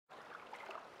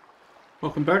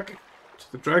Welcome back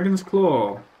to the Dragon's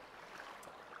Claw.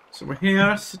 So we're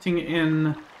here, sitting in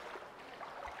a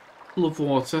pool of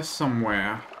water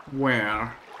somewhere. Where?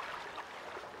 I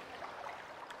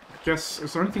guess,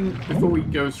 is there anything, before we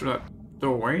go through that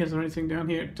doorway, is there anything down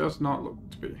here? It does not look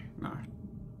to be, no.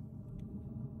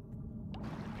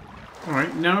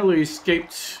 Alright, narrowly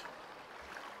escaped.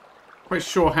 Quite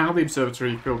sure how the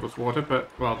observatory filled with water,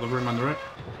 but, well, the room under it.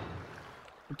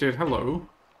 It did, hello.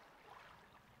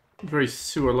 Very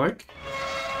sewer-like.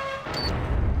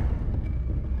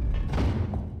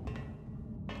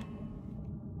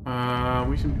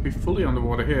 We seem to be fully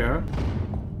underwater here.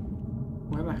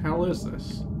 Where the hell is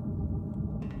this?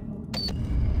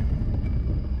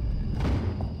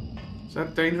 Is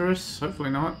that dangerous? Hopefully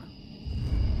not.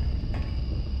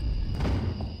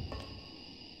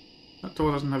 That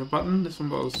door doesn't have a button. This one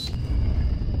does.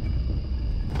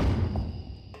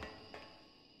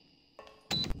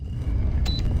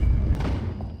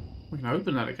 We can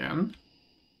open that again.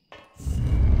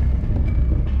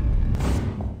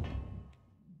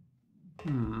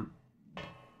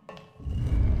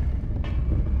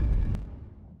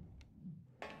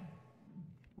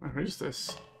 Where is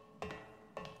this?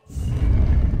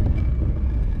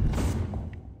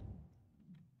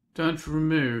 Don't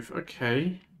remove.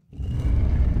 Okay.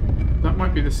 That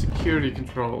might be the security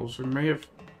controls. We may have...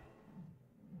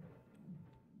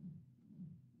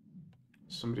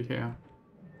 Somebody here.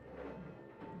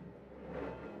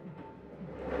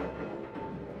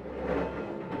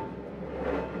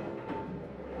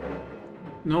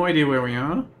 No idea where we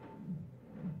are.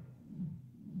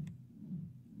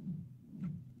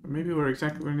 But maybe we're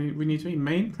exactly where we need to be.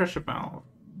 Main pressure valve.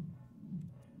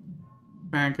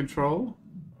 Fan control.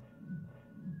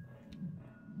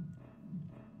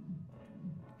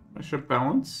 Pressure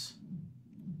balance.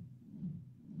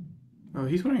 Oh,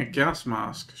 he's wearing a gas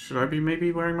mask. Should I be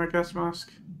maybe wearing my gas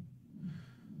mask?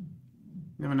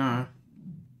 Never know.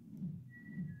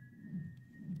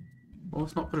 Well,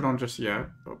 let's not put it on just yet,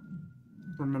 but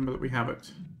remember that we have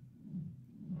it.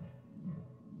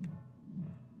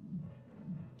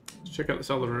 Let's check out this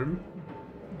other room.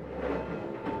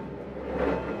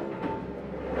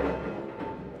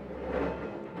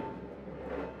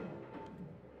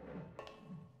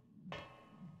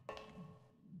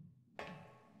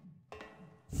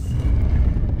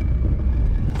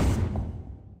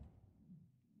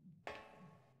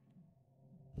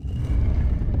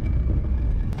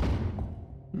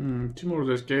 Two more of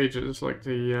those gauges, like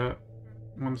the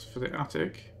ones for the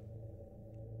attic.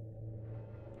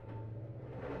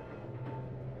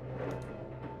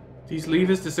 These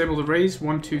levers disable the raise.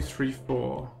 1, 2, 3,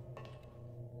 4.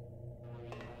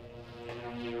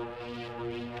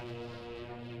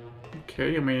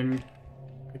 Okay, I mean,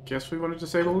 I guess we want to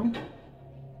disable them.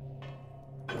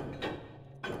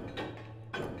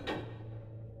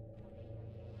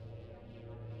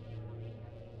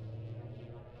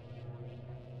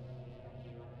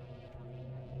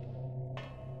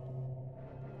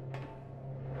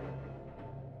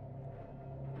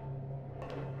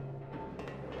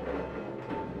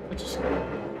 Just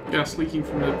gas leaking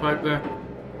from the pipe there.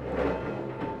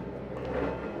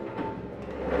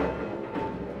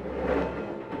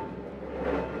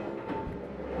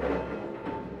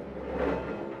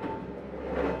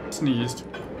 Sneezed.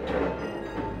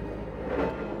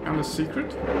 And a secret?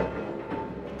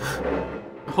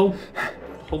 The whole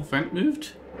vent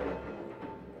moved?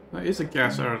 That is a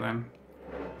gas arrow then.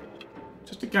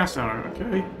 Just a gas arrow,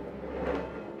 okay.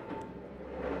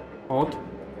 Odd.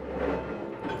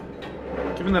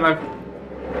 Given that I've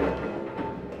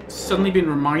suddenly been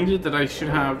reminded that I should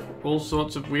have all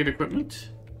sorts of weird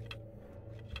equipment.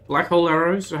 Black hole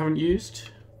arrows I haven't used.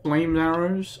 Flame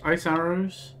arrows. Ice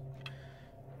arrows.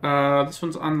 This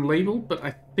one's unlabeled, but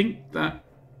I think that...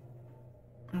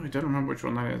 Oh, I don't remember which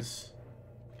one that is.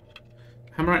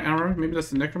 Hammerite arrow? Maybe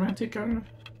that's the necromantic arrow?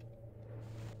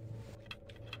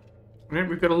 Right,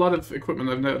 we've got a lot of equipment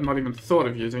I've not even thought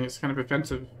of using. It's kind of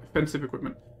offensive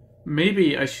equipment.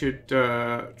 Maybe I should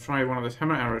try one of those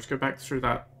hammer arrows, go back through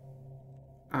that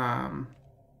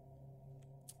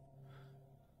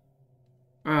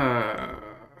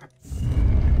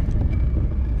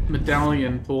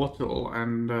medallion portal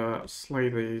and slay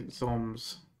the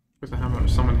zombs with a hammer,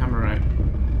 summon hammerite.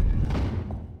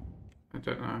 I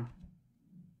don't know.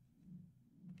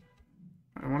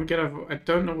 I want to get over... I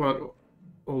don't know what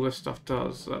all this stuff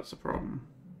does, so that's a problem.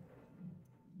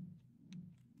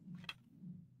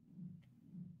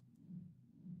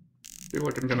 I feel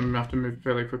like I'm going to have to move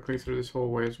fairly quickly through this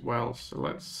hallway as well, so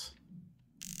let's...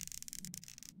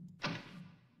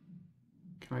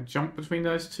 Can I jump between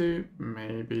those two?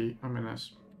 Maybe. I mean,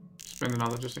 that's spend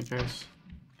another just in case.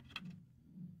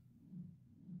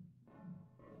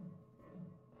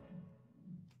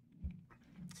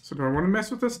 So do I want to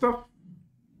mess with this stuff?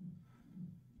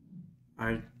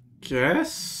 I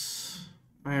guess?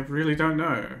 I really don't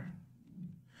know.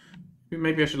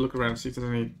 Maybe I should look around and see if there's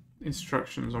any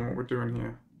instructions on what we're doing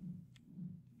here.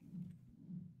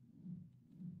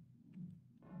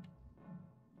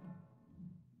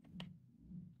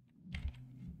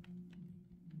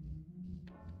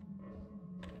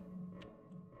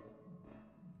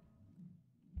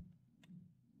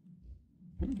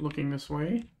 Looking this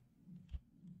way.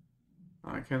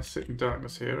 I can sit in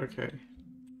darkness here, okay.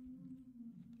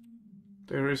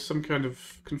 There is some kind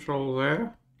of control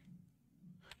there.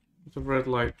 With a red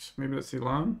light. Maybe that's the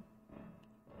alarm?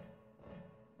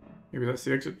 Maybe that's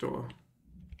the exit door.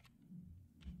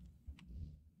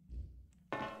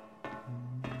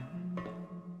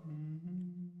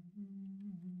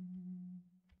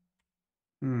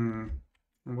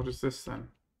 And what is this then?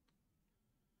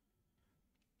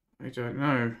 I don't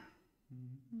know.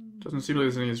 Doesn't seem like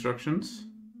there's any instructions.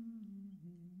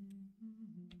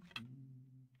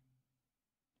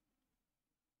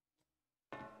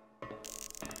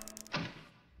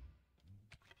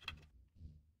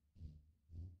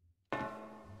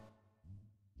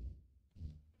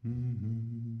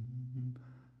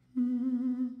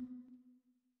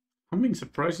 Humming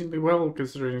surprisingly well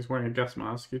considering he's wearing a gas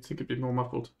mask. You'd think it'd be more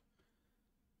muffled.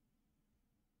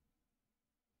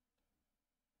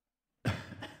 Oh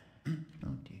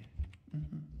dear.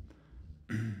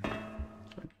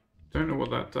 Don't know what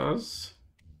that does.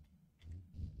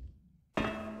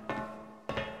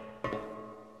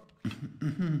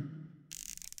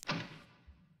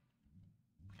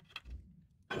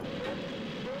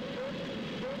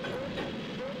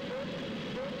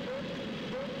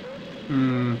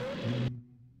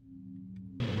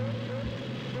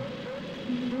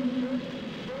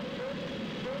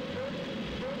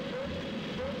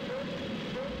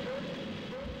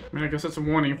 I mean, I guess that's a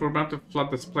warning if we're about to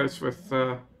flood this place with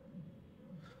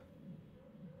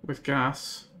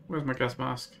gas. Where's my gas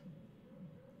mask?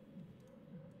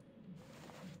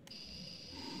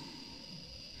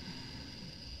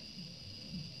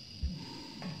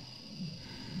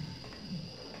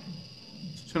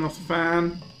 Let's turn off the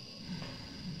fan.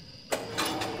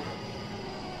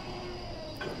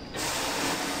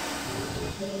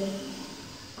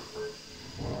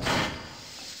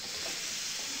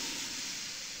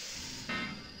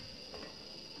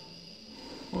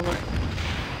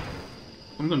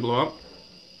 Something blew up.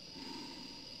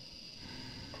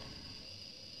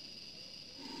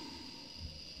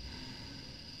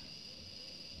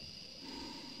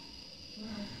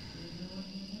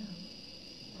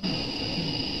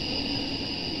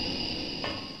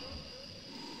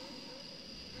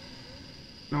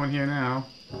 No one here now.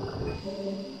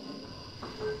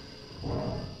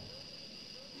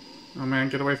 Oh man,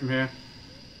 get away from here.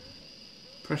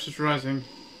 Pressure's rising.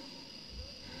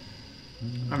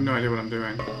 I have no idea what I'm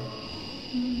doing.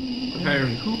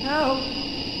 Hey. Help!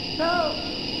 Help!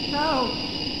 Help!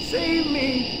 Save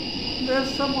me!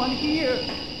 There's someone here!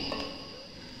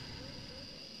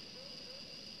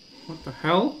 What the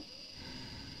hell?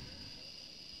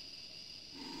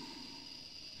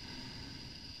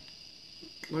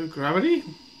 Low gravity?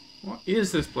 What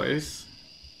is this place?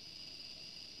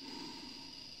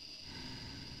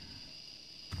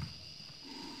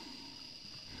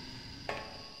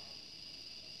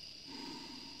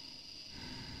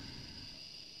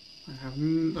 I have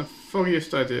the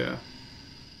foggiest idea.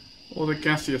 Or the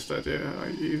gassiest idea,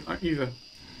 either.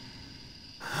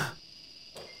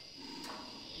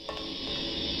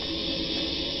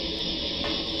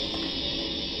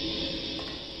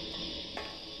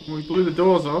 We blew the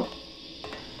doors off.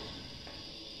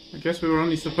 I guess we were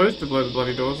only supposed to blow the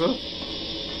bloody doors off.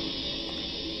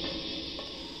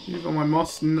 Used all my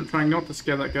moss trying not to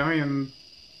scare that guy and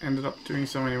ended up doing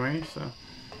so anyway, so...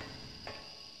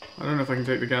 I don't know if I can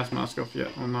take the gas mask off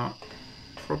yet or not.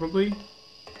 Probably.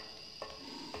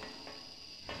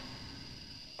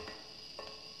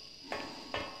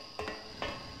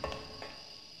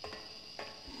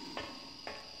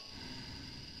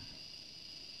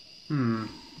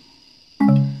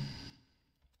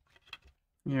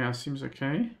 Yeah, seems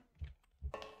okay.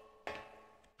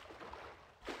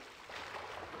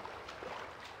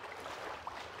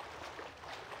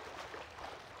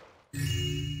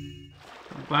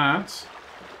 That.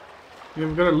 Yeah,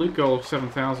 we've got a loot goal of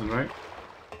 7,000, right?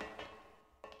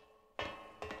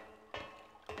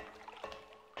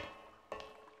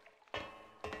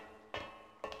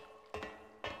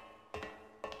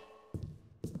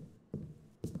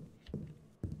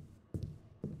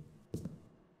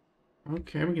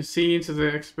 Okay, we can see into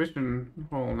the exhibition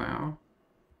hall now.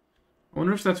 I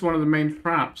wonder if that's one of the main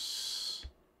traps.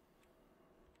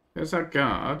 There's our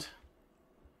guard.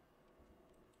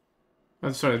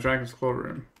 Oh, sorry, the Dragon's Claw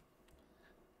room.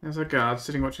 There's our guard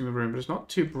sitting watching the room, but it's not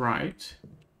too bright.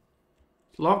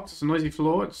 It's locked, it's a noisy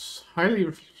floor, it's highly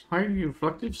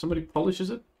reflective. Somebody polishes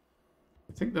it.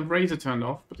 I think the razor turned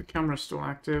off, but the camera's still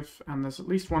active, and there's at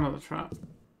least one other trap.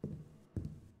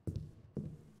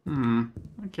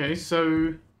 Okay,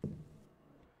 so...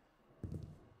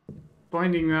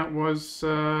 finding that was...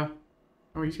 oh,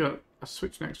 he's got a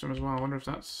switch next to him as well. I wonder if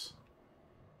that's...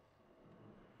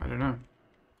 I don't know.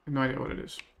 I have no idea what it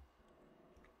is.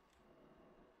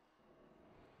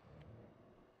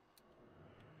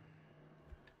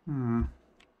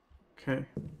 Okay.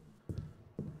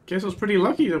 Guess I was pretty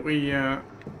lucky that we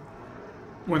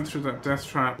went through that death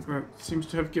trap. That seems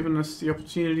to have given us the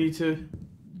opportunity to,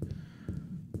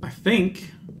 I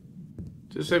think,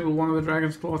 disable one of the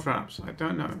Dragon's Claw traps. I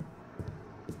don't know.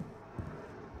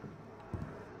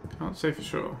 Can't say for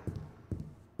sure.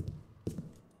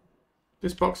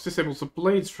 This box disables the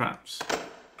Blade's traps.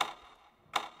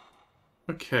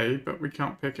 Okay, but we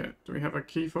can't pick it. Do we have a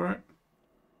key for it?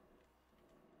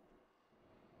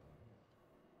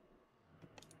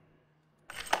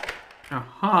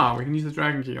 Aha! We can use the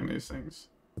dragon key on these things.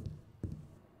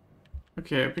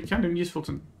 Okay, it'd be kind of useful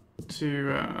to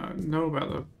know about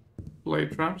the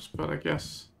blade traps, but I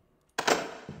guess...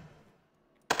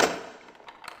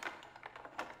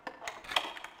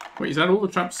 Wait, is that all the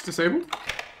traps disabled?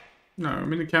 No, I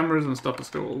mean the cameras and stuff are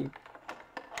still all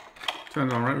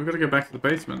turned on, right? We've got to go back to the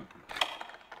basement.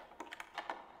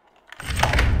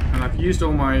 And I've used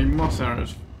all my moss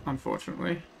arrows,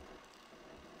 unfortunately.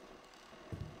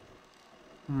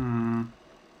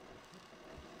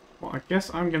 Well, I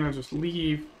guess I'm gonna just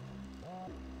leave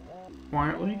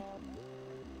quietly.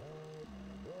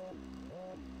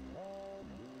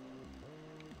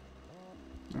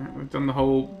 Alright, we've done the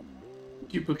whole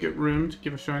duplicate room to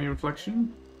give a shiny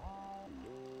reflection.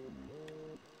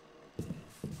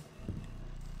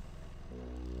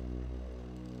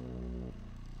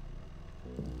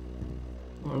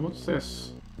 Oh, what's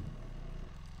this?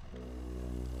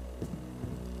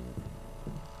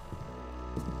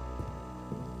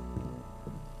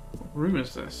 Room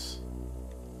is this?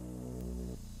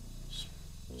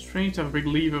 Strange to have a big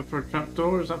lever for a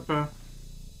trapdoor. Is that for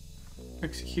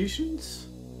executions?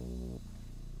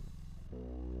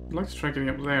 I'd like to try getting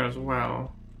up there as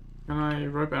well. Can I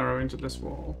rope arrow into this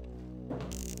wall?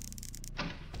 I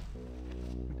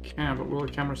can, but will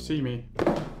the camera see me?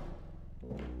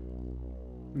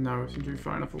 No, it seems to be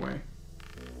far enough away.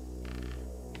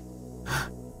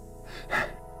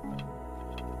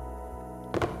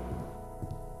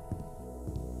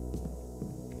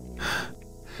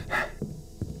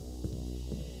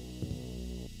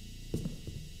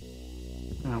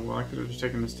 I could have just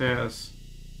taken the stairs,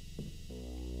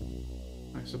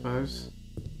 I suppose.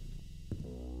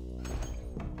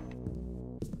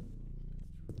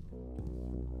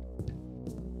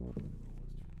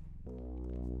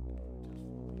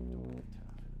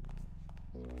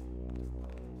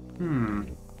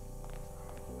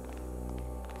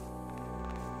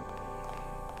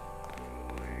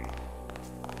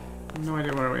 No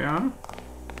idea where we are.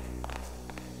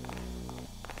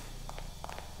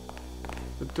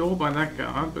 The door by that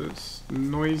guard, but it's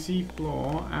noisy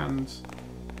floor and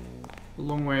a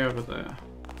long way over there.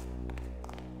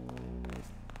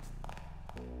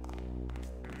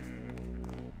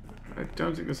 I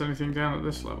don't think there's anything down at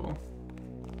this level.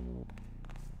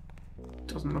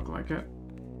 Doesn't look like it.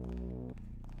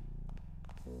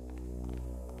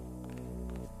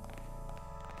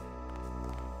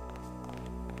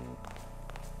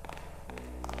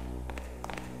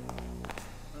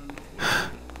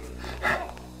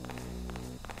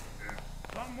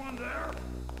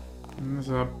 And there's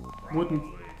a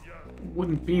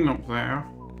wooden beam up there.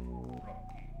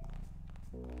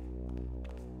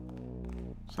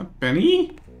 Is that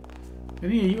Benny?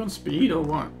 Benny, are you on speed or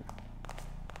what?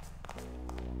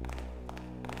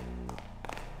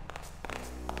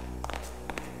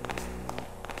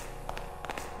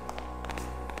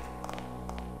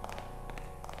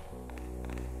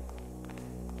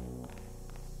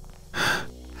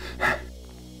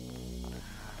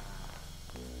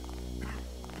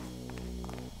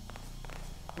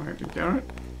 Where did Garrett?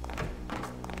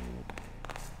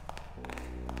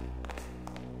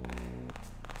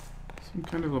 Some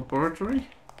kind of laboratory?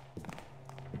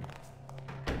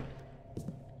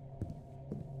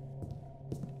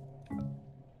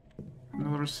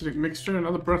 Another acidic mixture,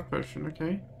 another breath potion,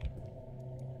 okay.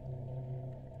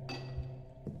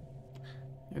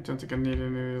 I don't think I need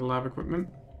any lab equipment.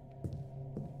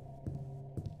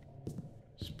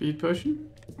 Speed potion?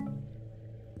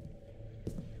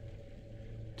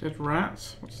 Dead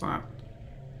rat? What's that?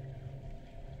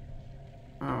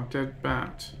 Oh, dead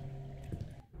bat.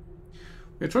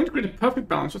 We're trying to create a perfect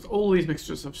balance with all these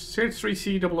mixtures of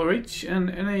CH3COOH and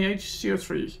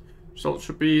NaHCO3. Result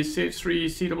should be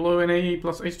CH3COONA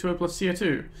plus H2O plus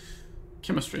CO2.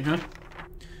 Chemistry, huh?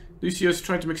 Lucio's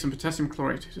tried to mix some potassium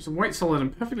chlorate. It is a white solid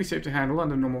and perfectly safe to handle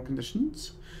under normal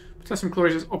conditions. Potassium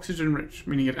chlorate is oxygen-rich,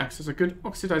 meaning it acts as a good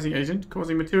oxidizing agent,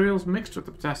 causing materials mixed with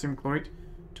the potassium chlorate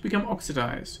to become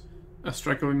oxidized. A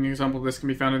striking example of this can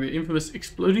be found in the infamous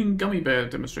exploding gummy bear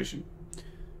demonstration.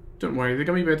 Don't worry, the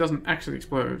gummy bear doesn't actually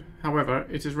explode. However,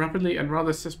 it is rapidly and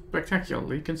rather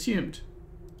spectacularly consumed.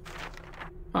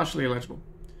 Partially illegible.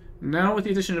 Now, with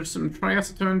the addition of some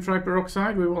triacetone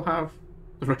triperoxide, we will have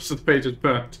the rest of the pages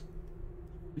burnt.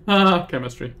 Ah,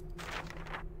 chemistry.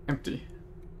 Empty.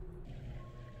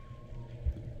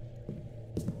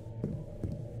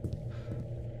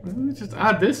 Let me just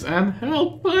add this and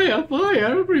help! Fire!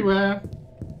 Fire everywhere!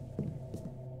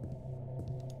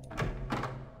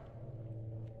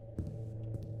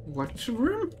 Lecture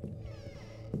room?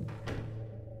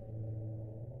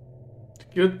 The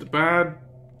good, the bad.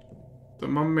 The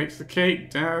mum makes the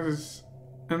cake, dad is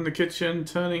in the kitchen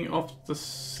turning off the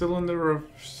cylinder of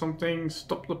something.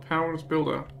 Stop the powers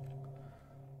builder.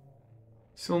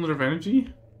 Cylinder of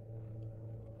energy?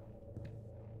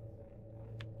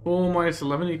 4 minus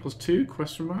 11 equals 2?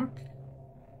 Question mark.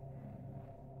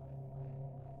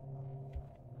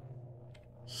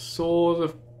 Sword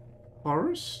of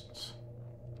forest?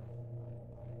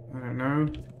 I don't know.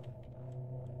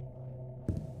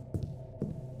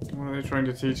 What are they trying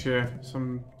to teach here?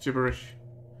 Some gibberish.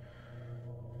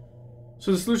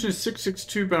 So the solution is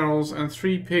 662 barrels and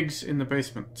 3 pigs in the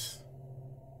basement.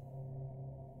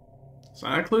 So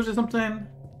that clue to something?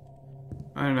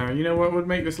 I don't know. You know what would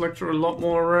make this lecture a lot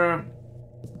more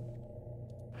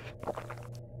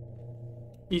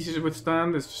easy to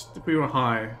withstand? Is just if we were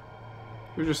high.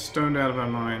 We were just stoned out of our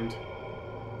mind.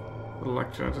 The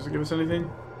lecture. Does it give us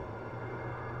anything?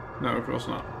 No, of course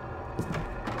not.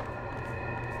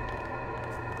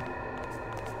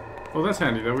 Well, that's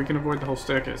handy though. We can avoid the whole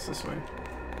staircase this way.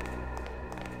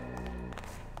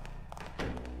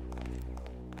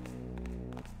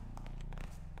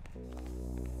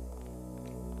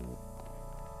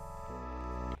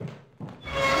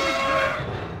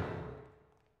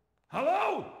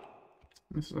 Hello?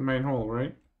 This is the main hall,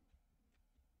 right?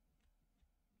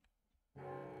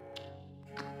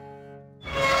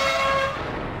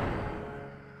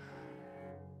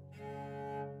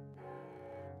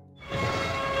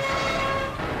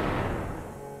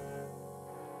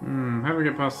 How do we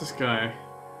get past this guy?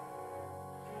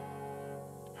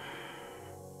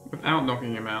 Without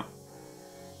knocking him out.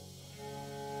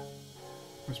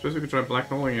 I suppose we could try black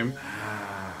holing him.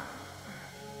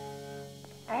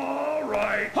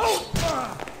 Alright.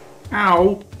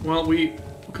 Ow! Well, we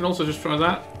can also just try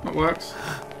that. That works.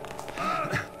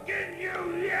 Get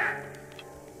you yet!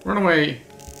 Run away!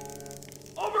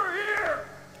 Over here!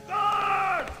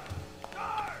 Guard!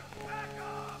 Guard! Back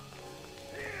up!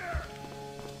 Here!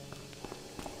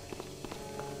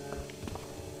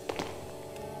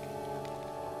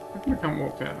 How come I can't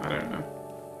walk there? I don't know.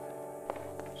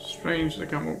 Strange that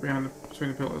I can't walk between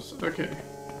the pillars. Okay.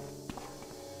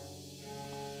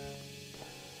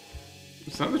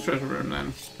 Is that the treasure room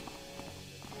then?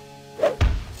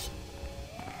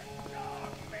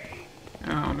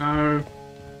 Oh no.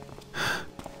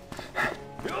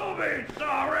 You'll be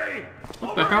sorry!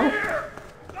 What the hell? Here!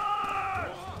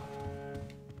 Guard!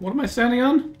 What am I standing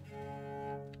on?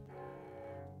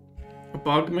 A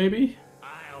bug, maybe?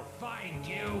 I'll find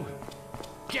you.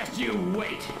 Just you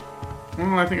wait.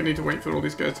 Well, I think I need to wait for all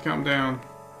these guys to calm down.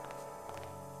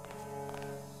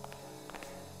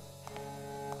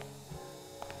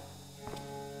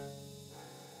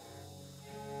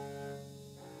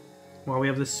 While we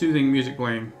have this soothing music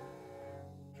playing.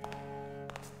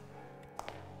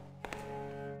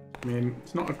 I mean,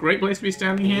 it's not a great place to be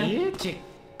standing here,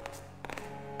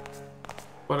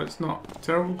 but it's not a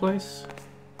terrible place.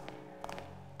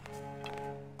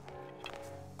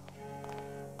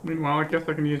 Meanwhile, I guess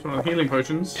I can use one of the healing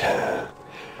potions. What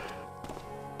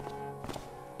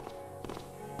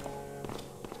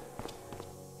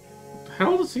the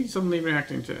hell is he suddenly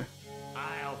reacting to?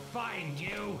 I'll find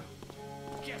you.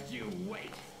 Just you wait.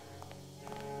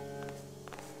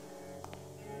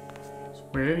 It's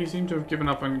weird, he seemed to have given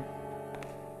up on...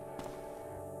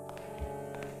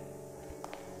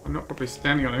 I'm not probably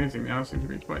standing on anything now, I seem to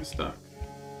be quite stuck.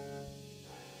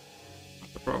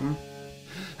 That's the problem.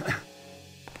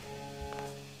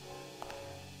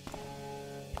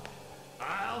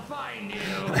 find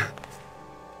you.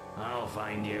 I'll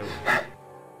find you.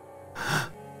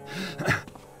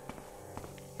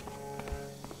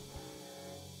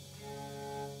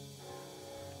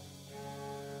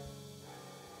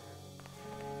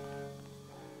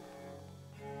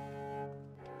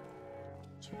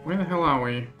 So where the hell are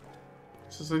we?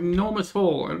 This is an enormous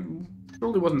hall. There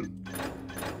probably wasn't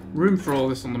room for all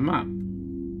this on the map.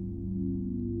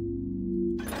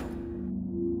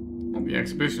 Not the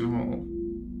exhibition hall.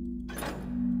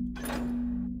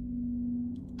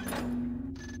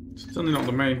 Certainly not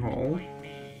the main hall. Find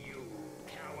me, you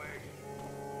coward.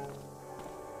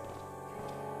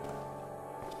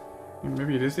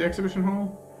 Maybe it is the exhibition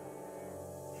hall?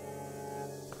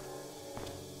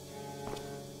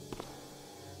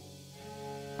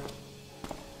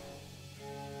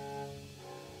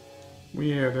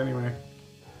 Weird, anyway.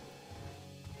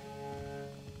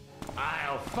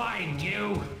 I'll find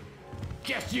you.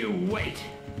 Just you wait.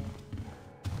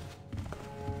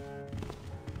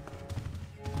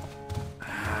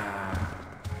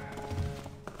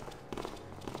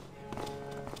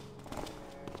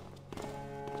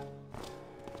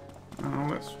 Oh,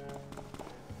 let's...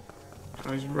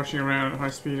 Oh, he's rushing around at high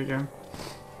speed again.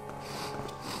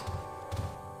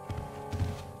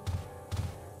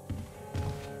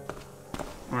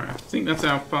 Alright, I think that's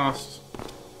our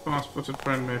fast-footed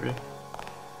friend, maybe.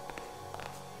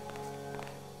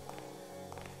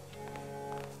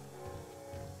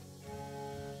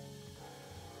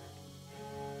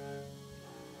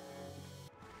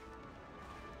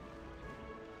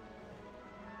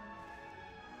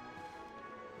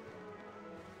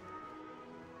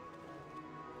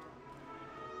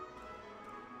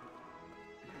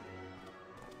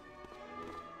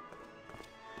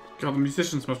 God, the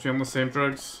musicians must be on the same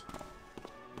drugs.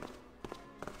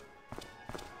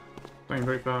 Playing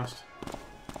very fast.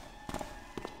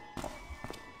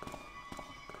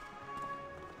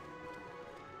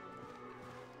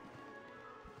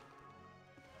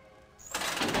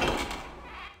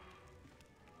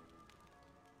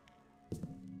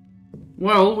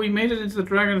 Well, we made it into the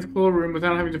Dragon's Claw room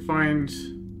without having to find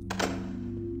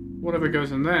whatever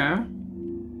goes in there.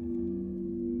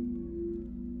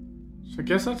 So I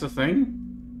guess that's a thing.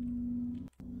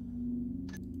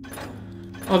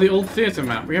 Oh, the old theatre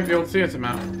map. We have the old theatre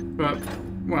map. But,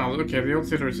 well, okay, the old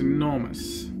theatre is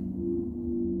enormous.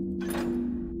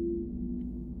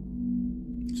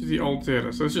 This is the old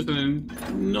theatre. So it's just an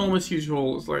enormous, huge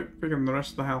hall. It's like bigger than the rest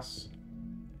of the house.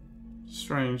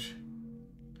 Strange.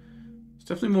 There's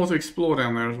definitely more to explore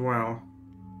down there as well.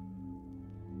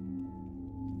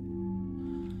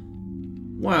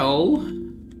 Well...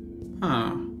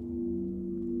 Huh.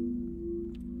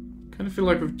 I feel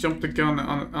like we've jumped the gun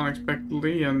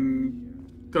unexpectedly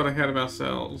and got ahead of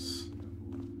ourselves.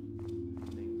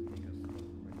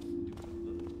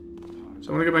 So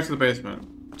I want to go back to the basement,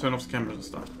 turn off the cameras and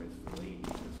stuff.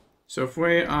 So if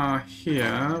we are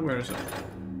here, where is it?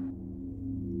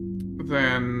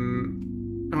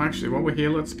 Then, oh actually, while we're here,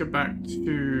 let's go back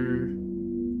to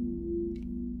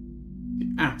the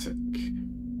attic.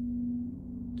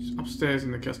 It's upstairs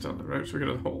in the Castello, right? So we go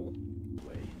to the hall.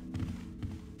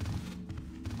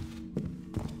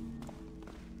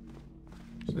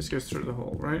 So this goes through the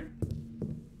hole, right?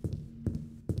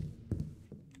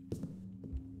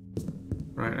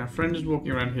 Right, our friend is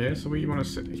walking around here, so we want to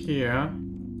sit here.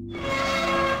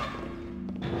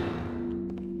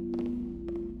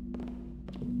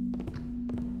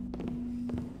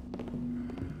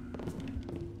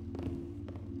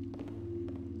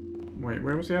 Wait,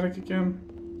 where was the attic again?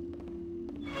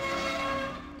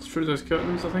 It's through those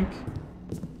curtains, I think.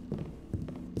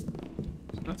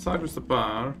 So that side was the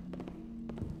bar.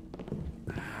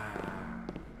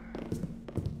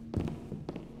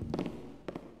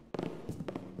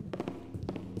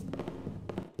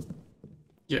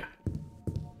 Yeah.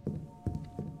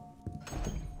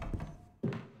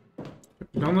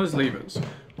 On those levers.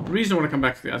 The reason I want to come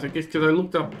back to the attic is because I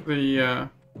looked up the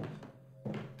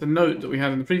note that we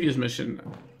had in the previous mission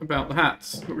about the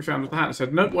hats that we found with the hat. It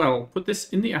said, "Note well, put this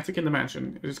in the attic in the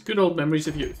mansion. It is good old memories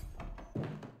of youth.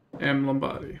 M.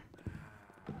 Lombardi."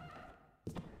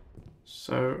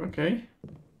 So, okay.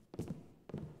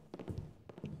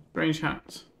 Strange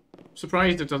hat.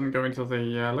 Surprised it doesn't go into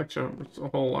the lecture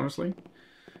hall, honestly.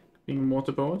 Being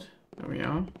waterboard. There we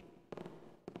are.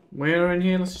 Where in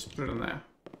here? Let's just put it in there.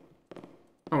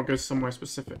 Oh, it goes somewhere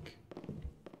specific.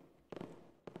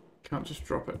 Can't just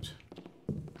drop it.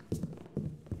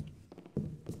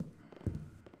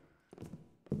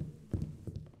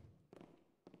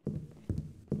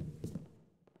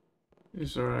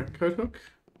 Is there a coat hook?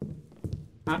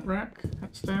 Hat rack?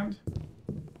 Hat stand?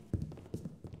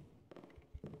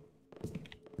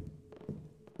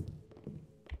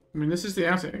 I mean, this is the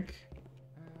attic.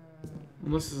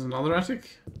 Unless this is another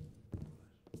attic.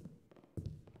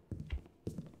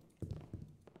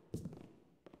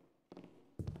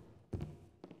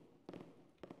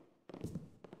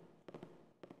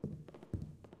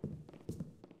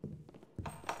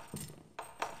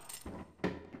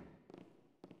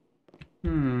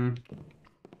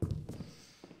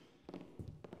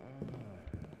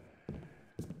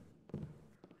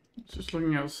 Just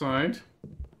looking outside.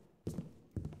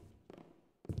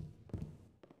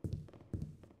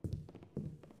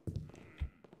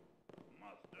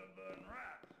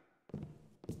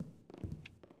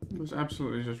 It was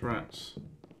absolutely just rats.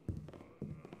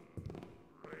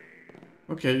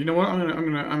 Okay, you know what? I'm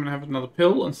gonna have another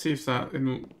pill and see if that,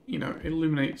 you know,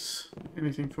 illuminates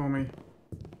anything for me.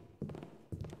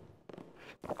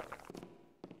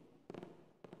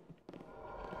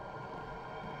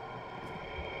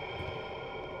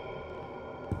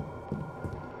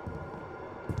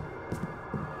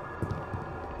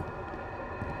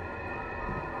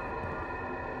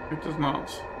 It does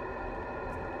not.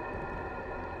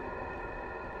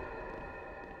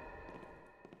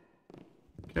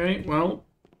 Okay, well,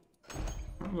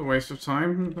 that was a waste of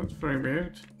time. That's very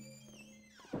weird.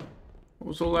 What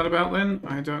was all that about then?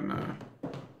 I don't know.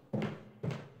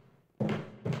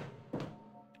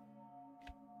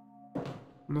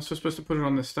 Unless we're supposed to put it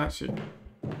on this statue.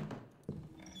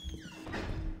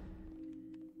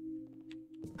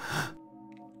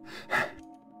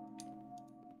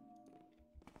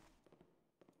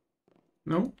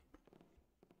 No?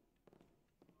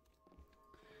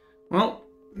 Well,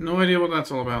 no idea what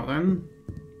that's all about then.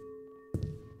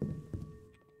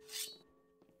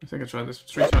 I think I tried this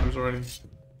 3 times already.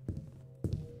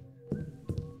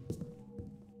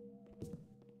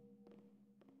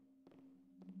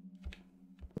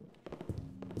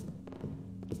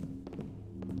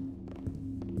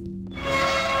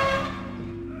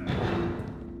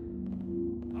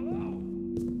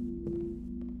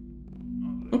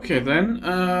 Okay then,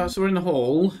 so we're in the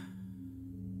hall.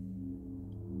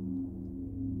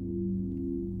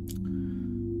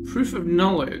 Proof of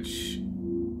knowledge.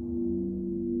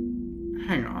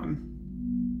 Hang on.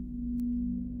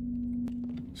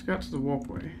 Let's go out to the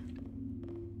walkway.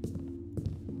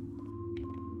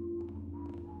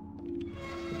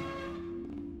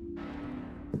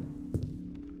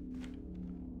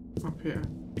 Up here.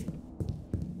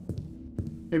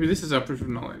 Maybe this is our proof of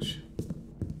knowledge.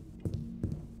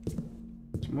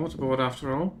 It's a mortarboard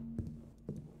after all.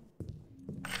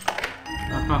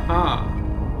 Ah ha ha!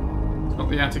 It's not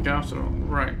the attic after all.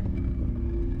 Right.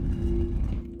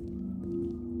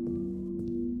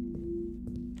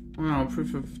 Wow,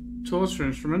 proof of torture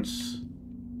instruments.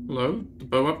 Hello, the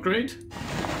bow upgrade.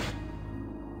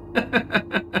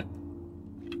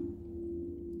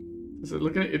 Does it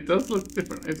look at it? It does look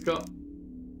different. It's got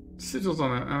sigils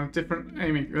on it and a different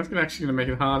aiming. That's actually going to make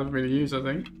it harder for me to use, I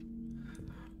think.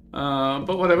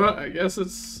 But whatever. I guess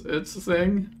it's a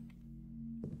thing.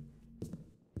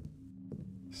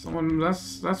 Someone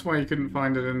that's why you couldn't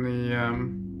find it in the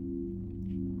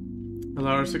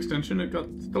Alaris extension. It got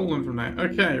stolen from there.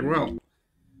 Okay, well,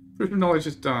 proof of knowledge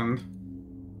is done.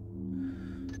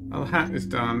 The hat is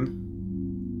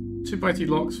done. 2 bitey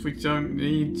locks we don't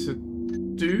need to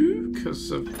do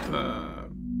because of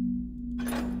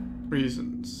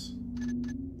reasons.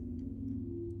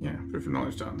 Yeah, proof of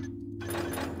knowledge done.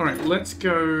 All right, let's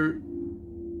go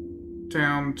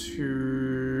down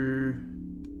to.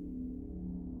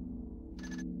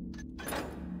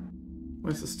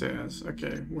 Where's the stairs?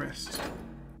 Okay, west.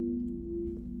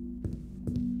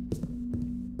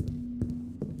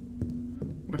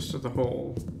 West of the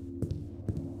hall.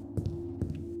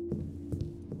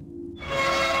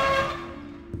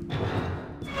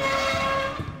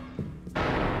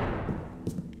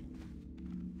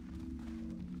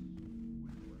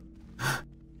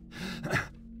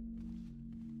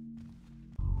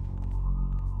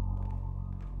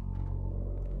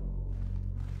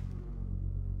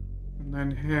 And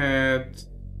then head.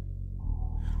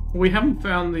 We haven't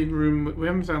found the room. We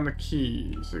haven't found the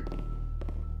keys.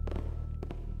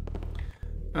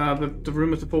 The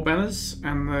room with the 4 banners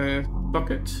and the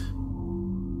bucket,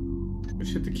 which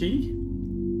hid the key.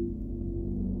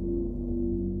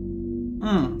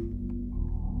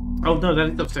 Oh no, that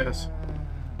is upstairs.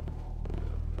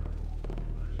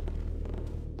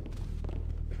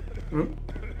 Oh.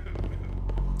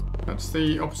 That's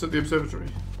the opposite of the observatory.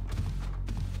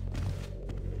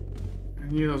 I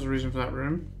knew there was a reason for that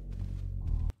room.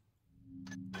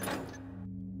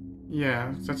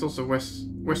 Yeah, that's also west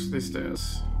of these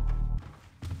stairs.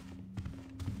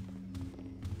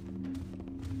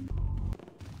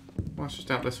 Well, it's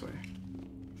just out this way.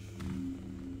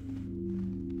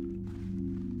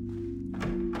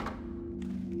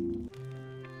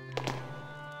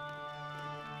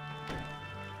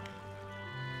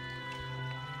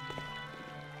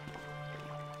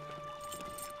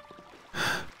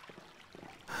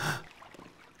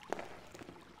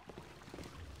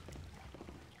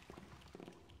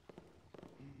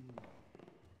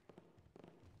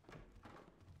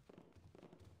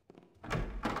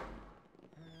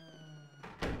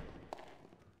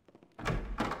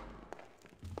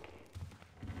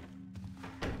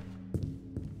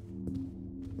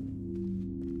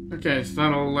 Okay, so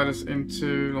that'll let us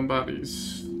into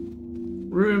Lombardi's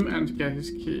room and get his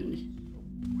key.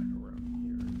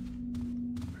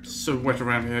 It's so wet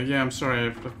around here. Yeah, I'm sorry,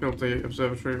 I filled the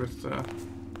observatory with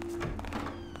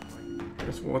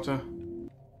water.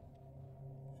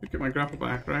 Should get my grapple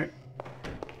back, right?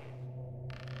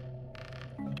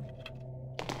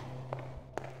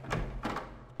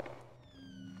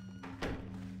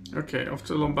 Okay, off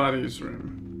to Lombardi's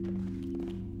room.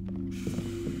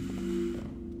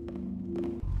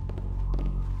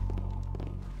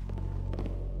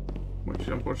 Which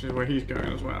unfortunately is where he's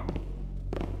going as well.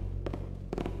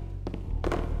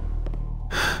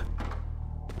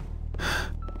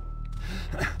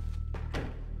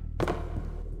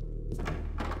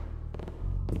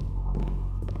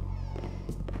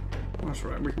 That's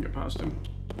right, we can get past him.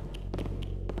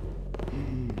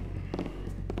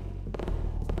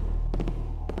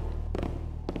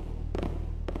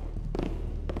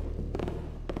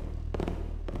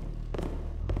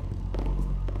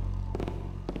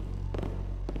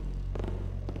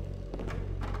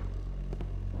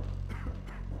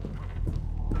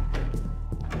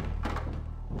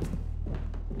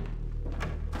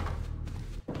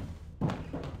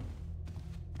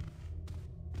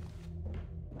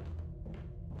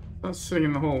 That's sitting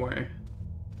in the hallway.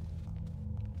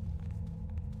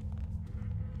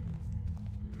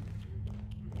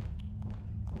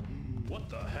 What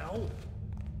the hell?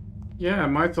 Yeah,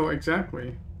 my thought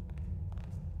exactly.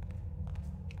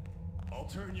 I'll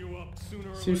turn you up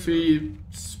sooner or Seems later. to be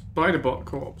Spider-Bot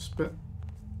corpse, but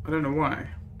I don't know why.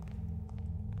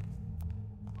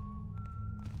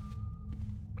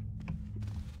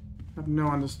 I have no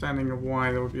understanding of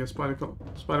why there would be a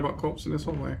Spider-Bot corpse in this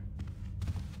hallway.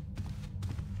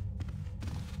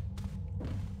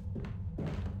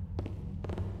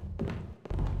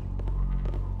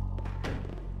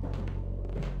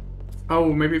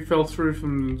 Oh, maybe it fell through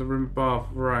from the room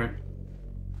above, right.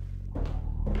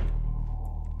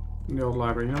 In the old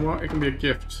library. You know what? It can be a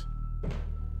gift.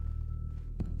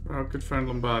 For our good friend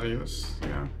Lombardi. That's,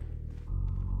 yeah.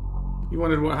 You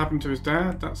wondered what happened to his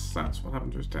dad? That's what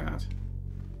happened to his dad.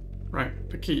 Right,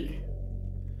 the key.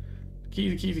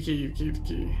 The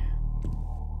key.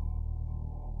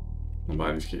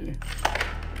 Lombardi's key.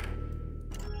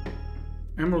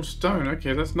 Emerald stone,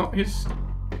 okay, that's not his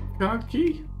card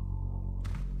key?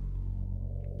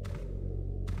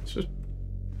 It's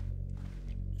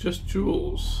just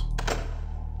jewels.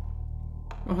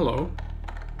 Oh, hello.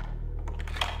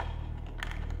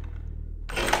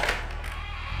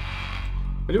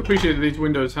 I do appreciate that these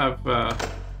windows have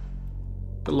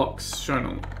the locks shown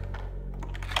on them.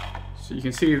 So you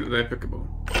can see that they're pickable.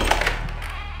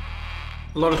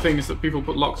 A lot of things that people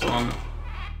put locks on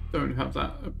don't have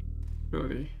that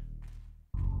ability.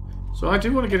 So I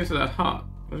do want to get into that hut.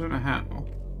 I don't know how.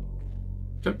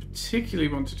 Don't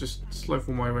particularly want to just slow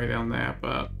my way down there,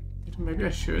 but maybe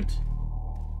I should.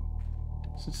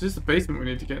 Since this is the basement we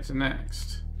need to get to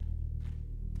next.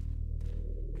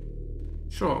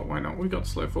 Sure, why not? We got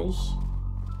slow falls.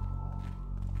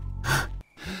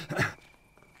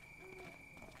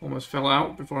 Almost fell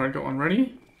out before I got one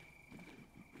ready.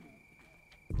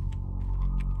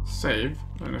 Save.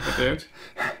 I don't know if I did.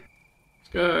 Let's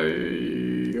go.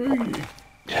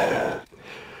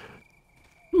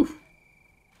 Whew.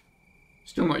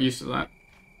 Still not used to that.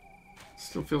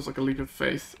 Still feels like a leap of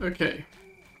faith. Okay.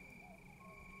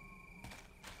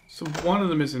 So one of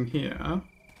them is in here.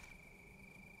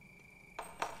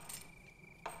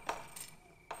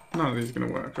 None of these are going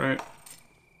to work, right?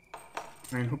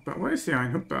 Iron hook bar. What is the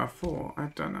iron hook bar for? I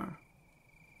don't know.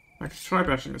 I could try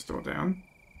bashing this door down.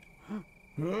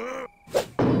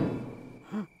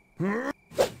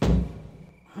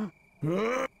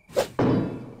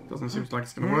 Doesn't seem like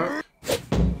it's going to work.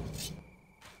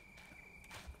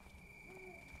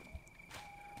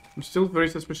 I'm still very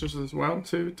suspicious as well,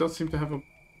 too. It does seem to have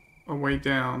a way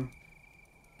down.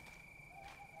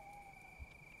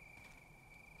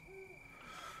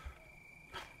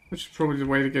 Which is probably the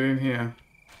way to get in here.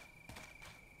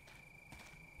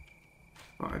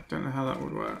 But I don't know how that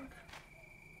would work.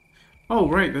 Oh,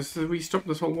 right, this we stopped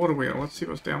this whole water wheel. Let's see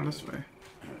what's down this way.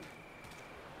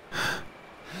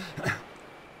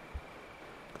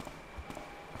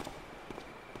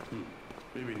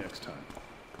 Maybe next time.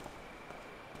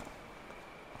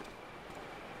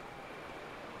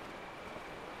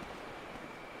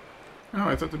 Oh,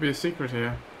 I thought there'd be a secret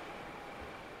here.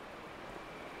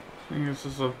 I think this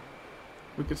is a...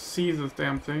 We could see this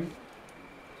damn thing.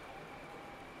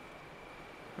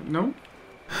 But no?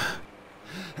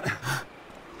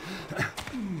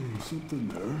 Something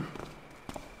there.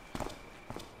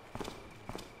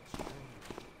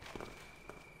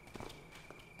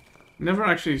 Never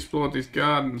actually explored these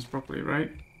gardens properly,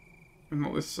 right? And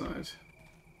not this side.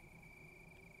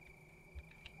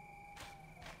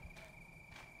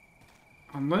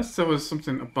 Unless there was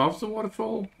something above the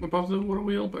waterfall, above the water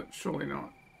wheel, but surely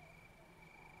not.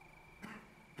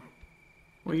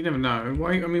 Well, you never know.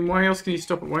 Why? I mean, why else can you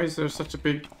stop it? Why is there such a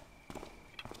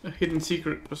hidden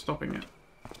secret for stopping it?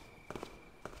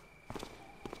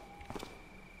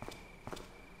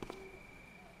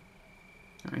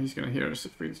 He's gonna hear us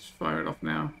if we just fire it off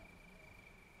now.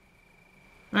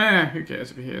 Who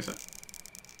cares if he hears it?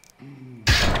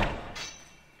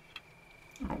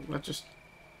 Oh, that just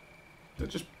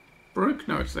broke?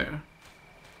 No, it's there.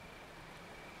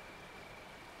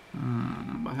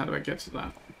 But how do I get to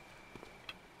that?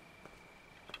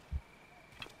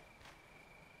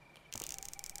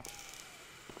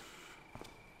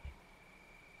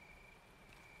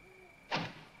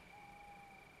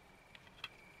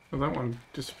 Oh, that one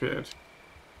disappeared.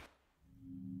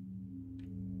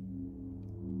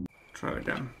 Try it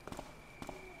again.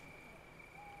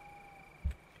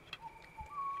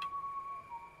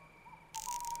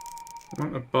 I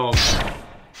want a bulb.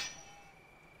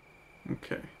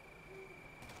 Okay.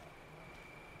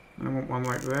 And I want one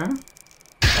like there.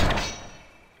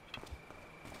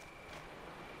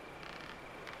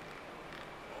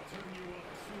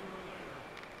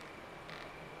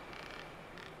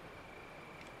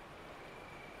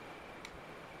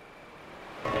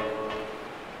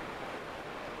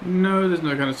 No, there's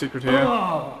no kind of secret here.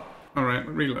 Oh. Alright,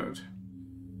 reload.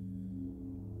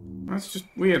 That's just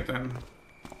weird then.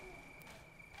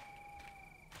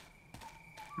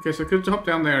 Okay, so I could hop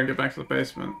down there and get back to the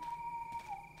basement.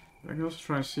 I can also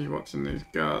try and see what's in these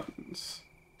gardens.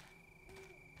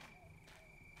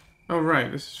 Oh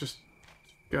right, this is just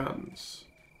gardens.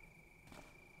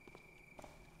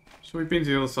 So we've been to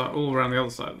the other side, all around the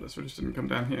other side of this, we just didn't come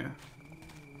down here.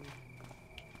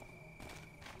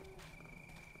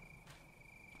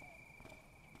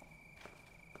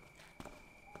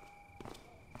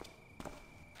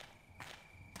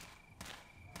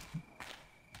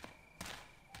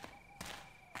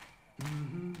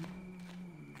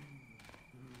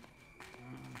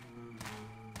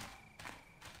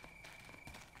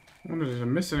 I wonder, did I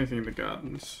miss anything in the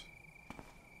gardens?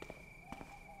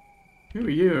 Who are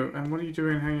you? And what are you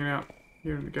doing hanging out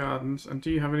here in the gardens? And do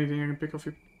you have anything I can pick off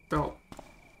your belt?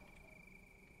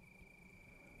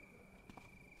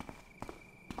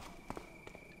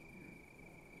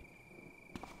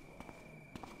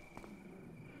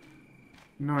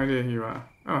 No idea who you are.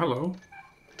 Oh, hello.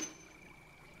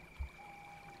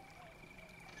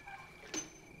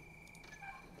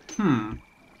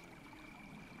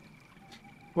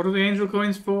 What are the angel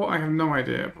coins for? I have no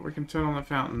idea, but we can turn on the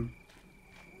fountain.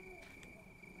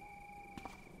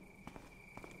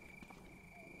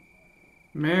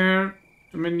 Mare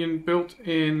Dominion built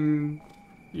in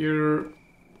year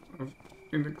of,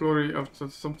 in the glory of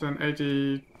something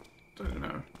 80, I don't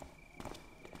know.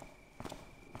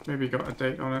 Maybe got a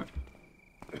date on it.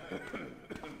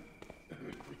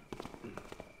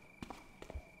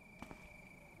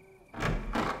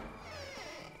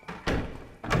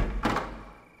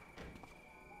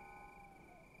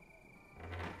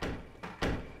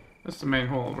 That's the main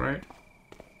hall, right?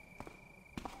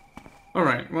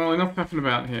 Alright, well, enough faffing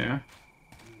about here.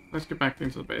 Let's get back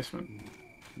into the basement.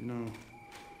 No.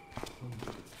 It's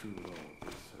true at all what they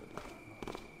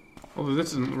said. Although this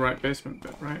isn't the right basement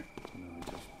bit, right? No, I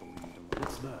just believed him.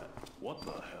 What's that? What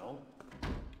the hell?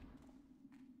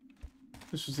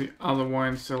 This was the other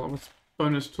wine cellar with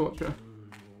bonus torture.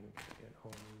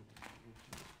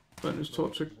 Bonus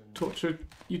torture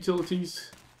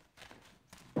utilities.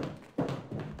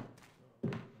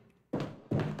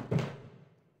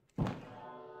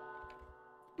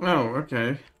 Oh,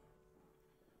 okay.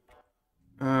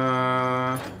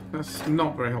 That's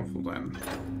not very helpful then.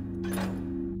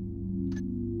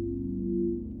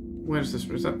 Where's this?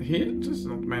 Is that here? This is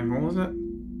not the main hall, is it?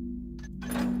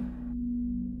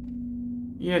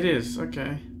 Yeah, it is.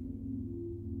 Okay.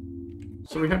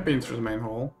 So we have been through the main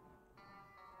hall.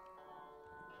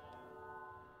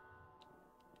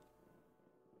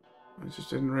 I just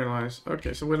didn't realize.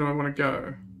 Okay, so where do I want to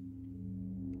go?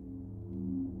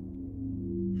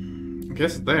 I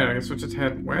guess there. I guess we'll just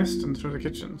head west and through the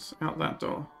kitchens. Out that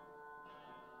door.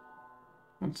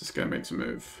 Once this guy makes a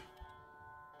move.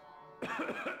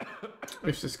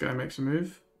 If this guy makes a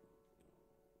move.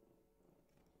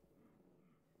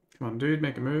 Come on, dude,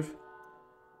 make a move.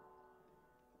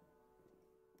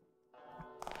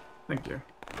 Thank you.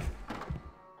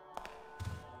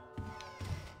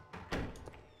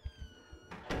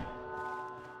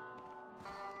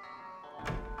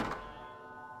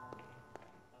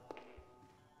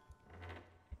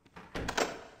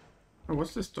 Oh,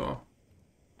 what's this door?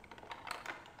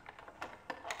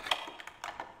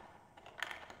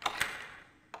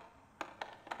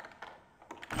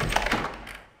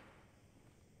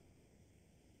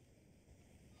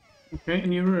 Okay, a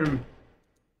new room.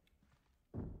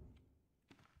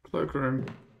 Cloakroom.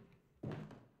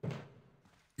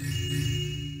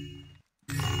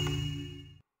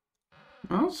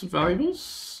 Oh, some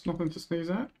valuables. Nothing to sneeze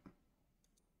at.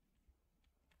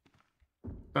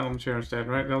 That on the chair instead,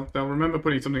 right? They'll remember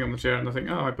putting something on the chair and they'll think,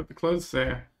 oh, I put the clothes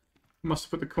there. Must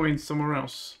have put the coins somewhere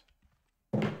else.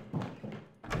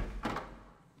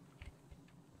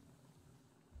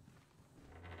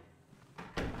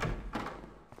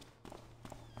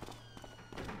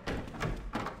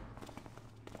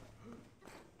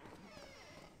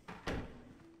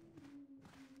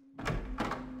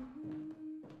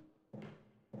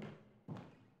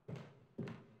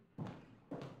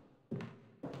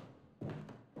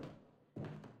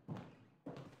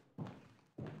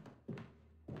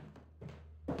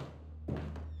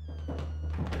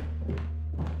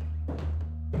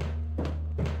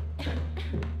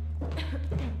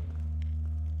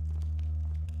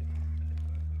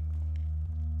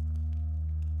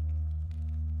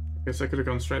 Guess I could have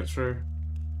gone straight through.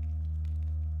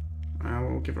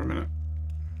 We'll give her a minute.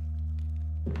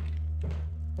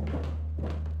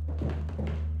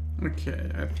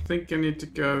 Okay, I think I need to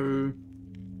go...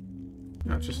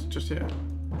 No, just here.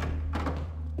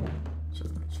 So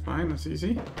that's fine, that's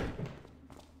easy.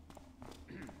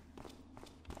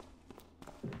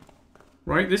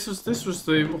 Right, this was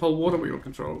the whole water wheel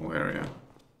control area.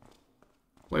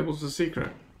 Labels a secret.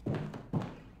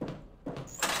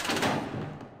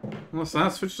 Unless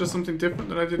that switched to something different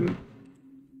that I didn't...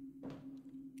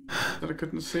 that I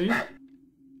couldn't see.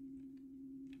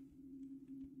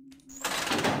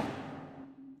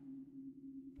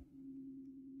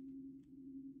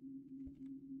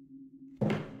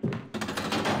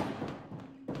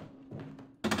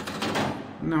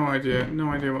 No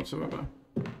idea whatsoever.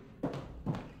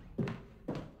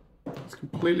 It's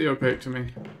completely opaque to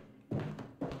me.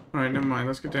 Alright, never mind,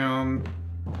 let's go down.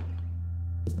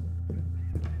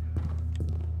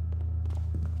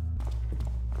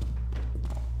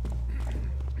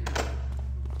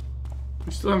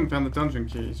 We still haven't found the dungeon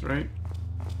keys, right?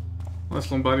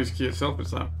 Unless Lombardi's key itself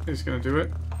is going to do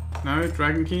it. No,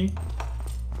 dragon key.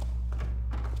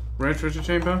 Rare treasure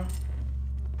chamber.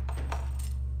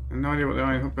 And no idea what the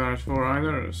iron hook bar is for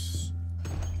either. It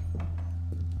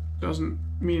doesn't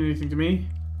mean anything to me.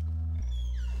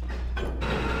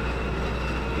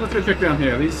 Let's go check down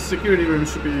here. These security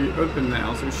rooms should be open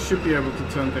now, so we should be able to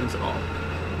turn things off.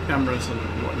 Cameras and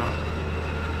whatnot.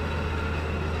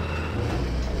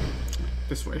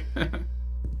 This way.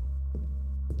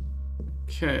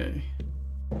 Okay.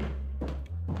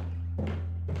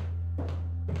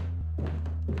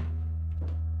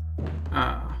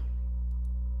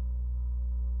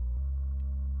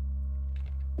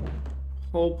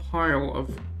 Whole pile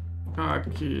of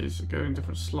card keys that go in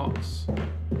different slots.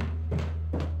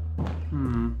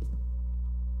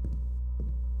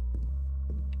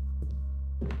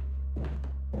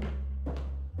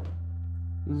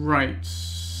 Right,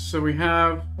 so we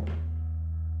have,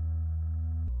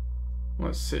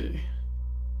 let's see,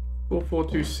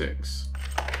 4426.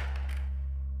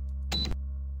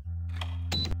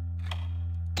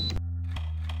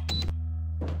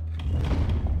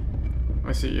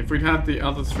 I see, if we'd had the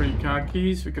other 3 card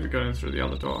keys, we could have gone in through the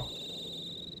other door.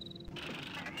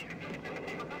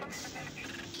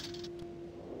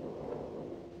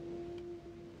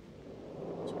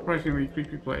 Surprisingly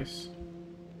creepy place.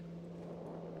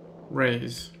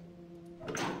 Raise.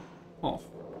 Off.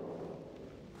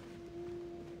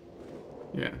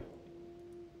 Yeah.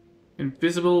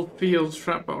 Invisible field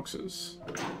trap boxes.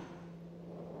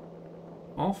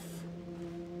 Off.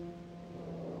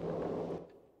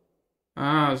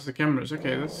 Ah, it's the cameras.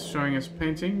 Okay, that's showing us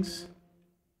paintings.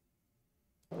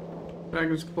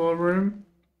 Dragon's Claw room.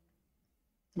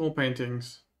 More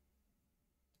paintings.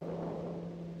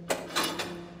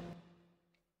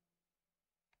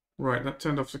 Right, that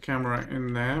turned off the camera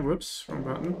in there. Whoops, wrong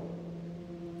button.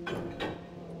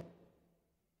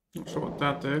 Not sure what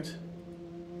that did.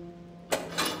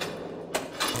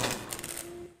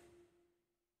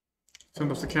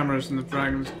 Turned off the cameras in the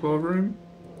Dragon's Claw room.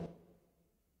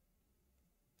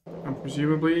 And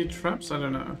presumably traps, I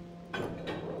don't know.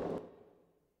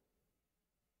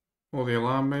 Or the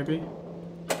alarm, maybe.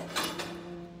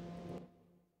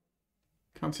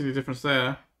 Can't see the difference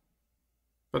there.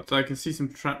 But I can see some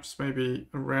traps maybe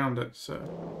around it, so...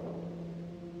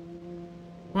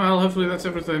 Well, hopefully that's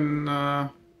everything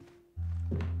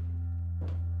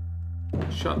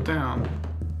shut down.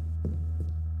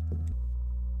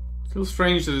 Feels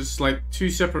strange that it's like two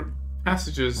separate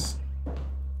passages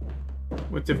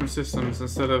with different systems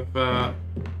instead of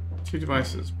two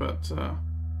devices, but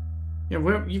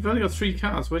yeah, you've only got 3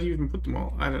 cards. Where do you even put them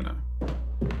all? I don't know.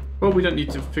 Well, we don't need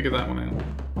to figure that one out.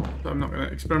 So I'm not going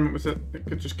to experiment with it. It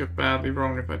could just go badly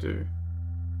wrong if I do.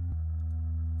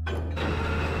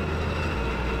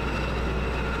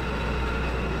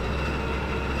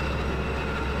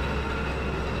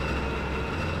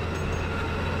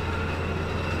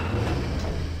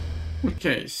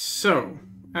 Okay, so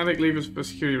attic levers for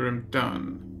security room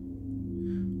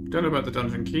done. Don't know about the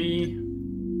dungeon key.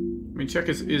 I mean,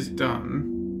 checkers is done.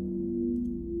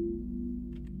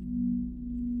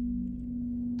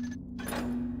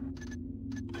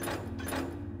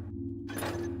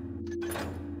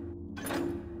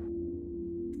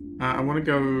 I want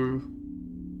to go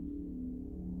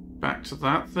back to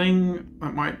that thing.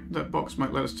 That box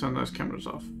might let us turn those cameras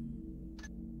off.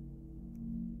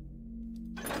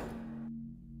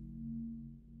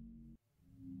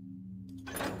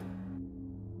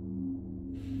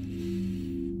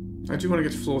 I do want to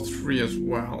get to floor 3 as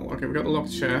well. Okay, we've got the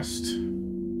locked chest.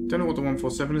 Don't know what the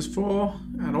 147 is for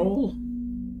at all.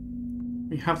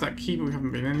 We have that key, but we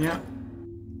haven't been in yet.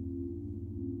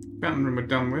 Fountain room we're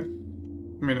done with.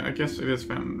 I mean, I guess it is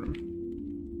fountain room.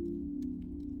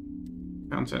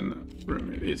 Fountain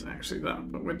room, it is actually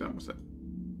that, but we're done with it.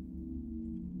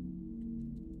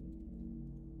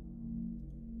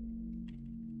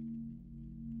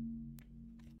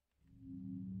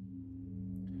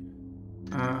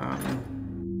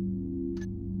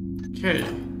 Okay.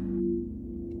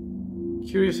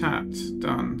 Curious hat,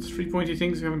 done. 3 pointy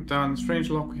things we haven't done. Strange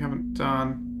lock we haven't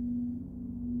done.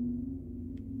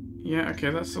 Yeah, okay,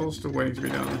 that's all still waiting to be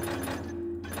done.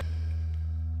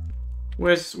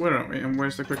 Where are we, and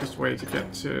where's the quickest way to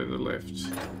get to the lift?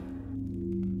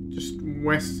 Just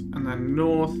west and then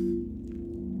north.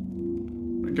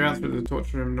 Go out through the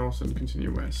torture room north and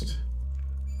continue west.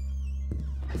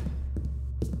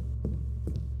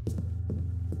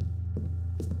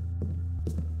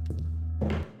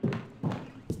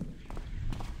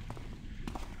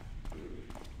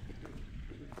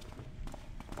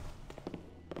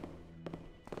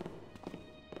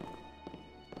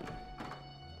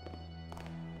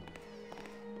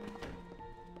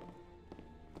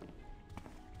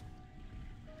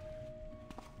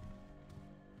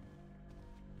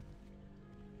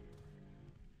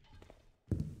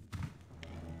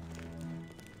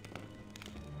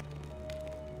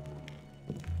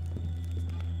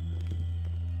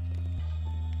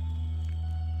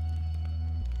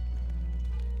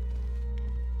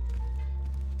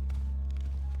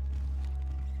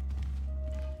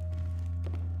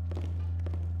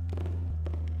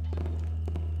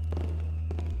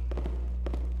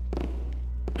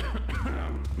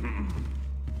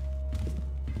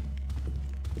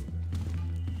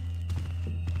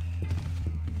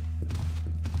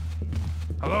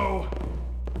 Hello?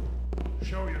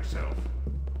 Show yourself.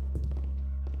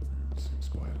 Seems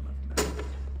quiet enough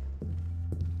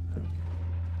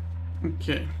now.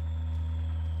 Okay.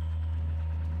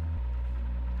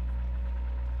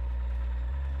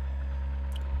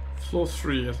 Floor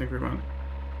 3, I think we went.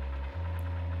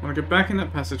 I want to go back in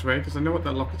that passageway because I know what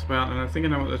that lock is about, and I think I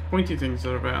know what those pointy things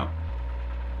are about.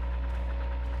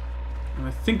 And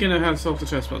I think I know how to solve the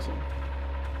chess puzzle.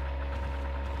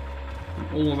 And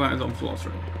all of that is on floor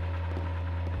 3. Is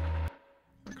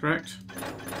that correct?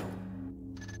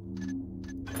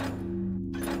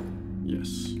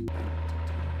 Yes.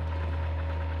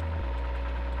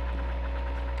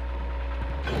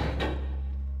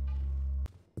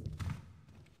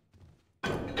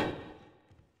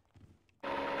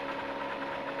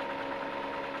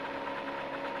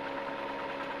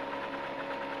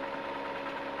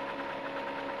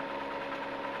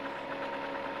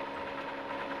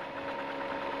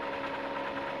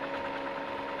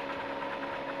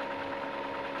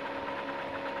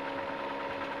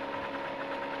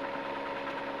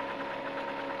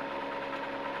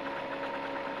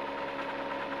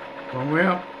 Wrong way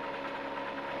up.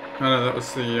 Oh no, that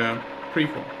was the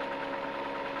prequel.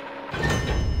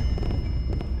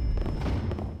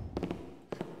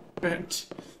 Bet.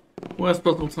 Worst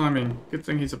possible timing. Good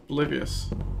thing he's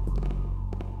oblivious.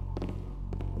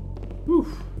 Whew.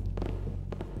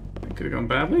 That could have gone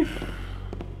badly.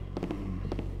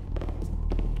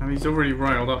 And he's already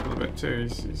riled up a little bit too.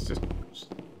 He's just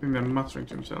sitting there muttering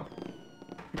to himself.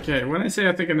 Okay, when I say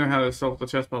I think I know how to solve the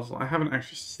chess puzzle, I haven't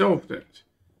actually solved it.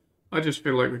 I just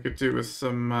feel like we could do with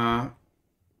some,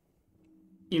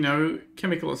 you know,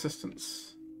 chemical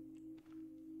assistance.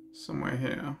 Somewhere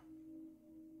here.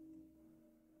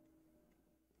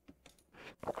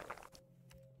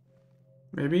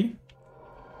 Maybe?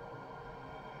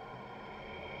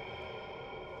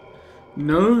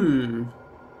 No!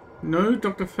 No,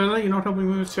 Dr. Feller, you're not helping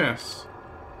me with chess.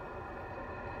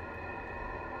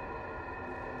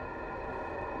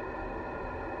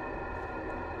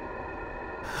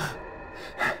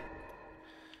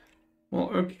 Well,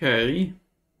 okay.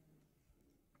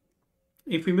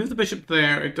 If we move the bishop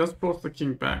there, it does force the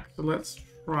king back. So let's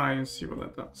try and see what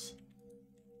that does.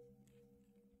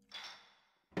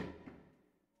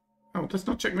 Oh, that's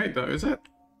not checkmate though, is it?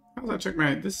 How's that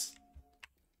checkmate? This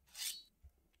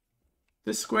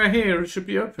square here should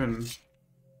be open.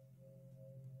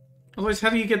 Otherwise, how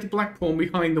do you get the black pawn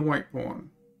behind the white pawn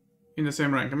in the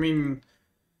same rank? I mean,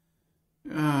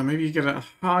 maybe you get a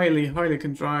highly, highly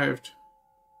contrived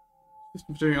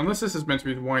system for doing it. Unless this is meant to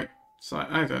be the white side.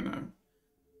 I don't know.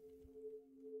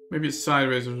 Maybe it's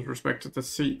sideways with respect to the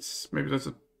seats. Maybe those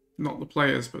are not the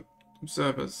players, but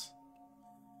observers.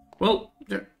 Well,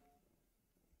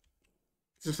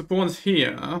 if the pawn's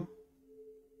here,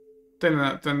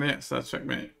 then yes, that's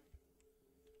checkmate.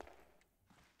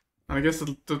 And I guess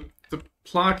the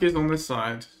plaque is on this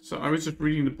side. So I was just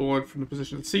reading the board from the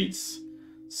position of the seats,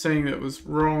 saying that it was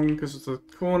wrong because of the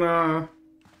corner.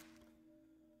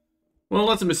 Well,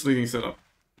 that's a misleading setup.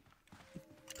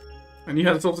 And you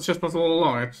had to solve the chess puzzle all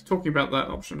along. I was talking about that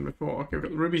option before. Okay, we've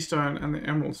got the ruby stone and the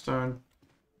emerald stone.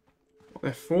 What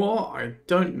they're for, I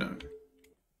don't know.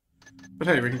 But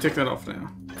hey, we can tick that off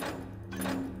now.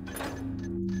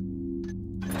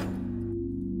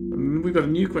 And we've got a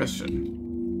new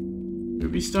question.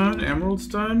 Ruby stone, emerald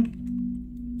stone?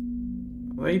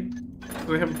 Do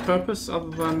they have a purpose other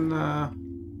than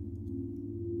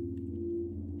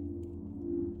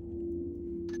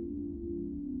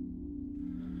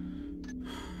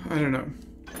I don't know.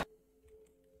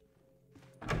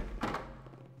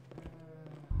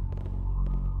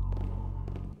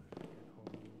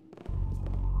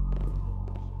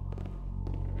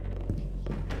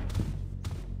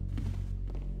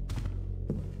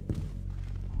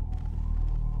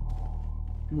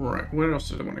 Right, where else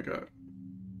did I want to go?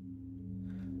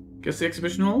 Guess the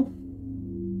exhibition hall?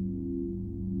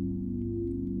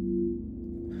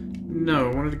 No,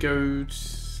 I wanted to go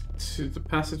to the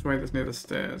passageway that's near the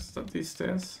stairs. Is that these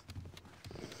stairs?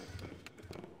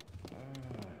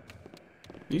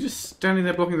 Are you just standing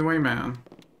there blocking the way, man?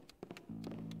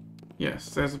 Yes,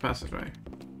 there's the passageway.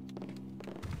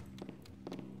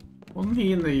 Wasn't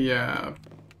he in the,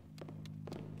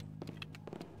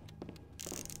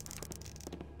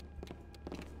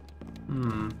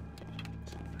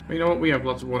 You know what? We have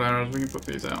lots of water arrows. We can put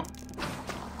these out.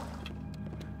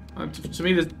 To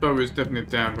me, this bow is definitely a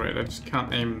downgrade. I just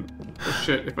can't aim for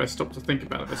shit if I stop to think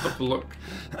about it. If I stop to look,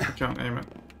 I can't aim it.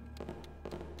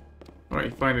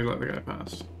 Alright, you finally let the guy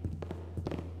pass.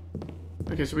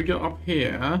 Okay, so we go up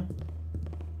here.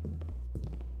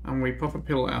 And we pop a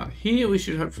pill out. Here we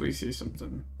should hopefully see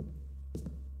something.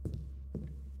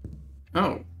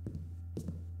 Oh.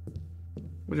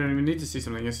 We don't even need to see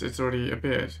something. It's already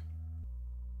appeared.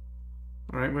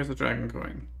 Alright, where's the dragon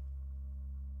coin?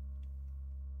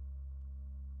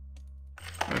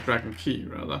 Dragon key,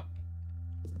 rather.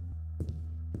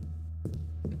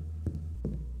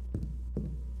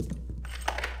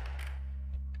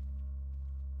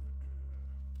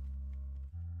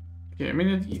 Okay, I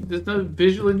mean, there's no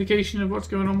visual indication of what's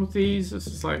going on with these. It's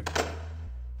just like,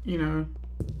 you know.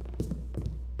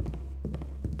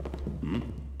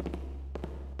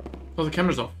 Oh, the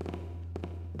camera's off.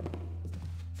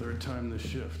 Third time this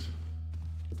shift.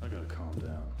 I gotta calm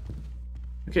down.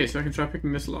 Okay, so I can try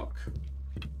picking this lock.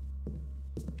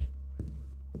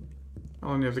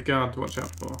 I'll only have the guard to watch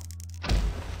out for.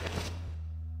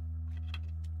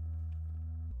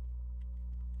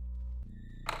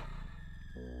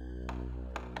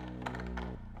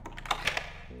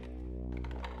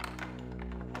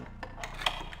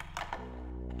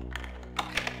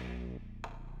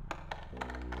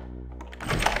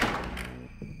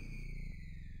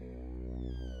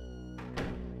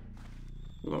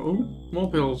 Hello? More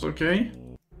pills, okay.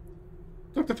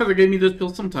 Dr. Feather gave me those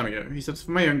pills some time ago. He said it's for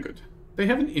my own good. They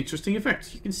have an interesting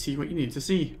effect. You can see what you need to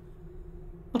see.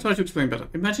 I'll try to explain better.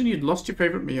 Imagine you'd lost your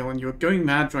favorite meal and you were going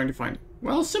mad trying to find it.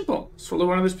 Well, simple. Swallow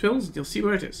one of those pills and you'll see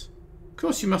where it is. Of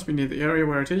course, you must be near the area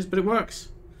where it is, but it works.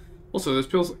 Also, those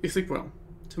pills, you sleep well.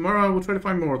 Tomorrow I will try to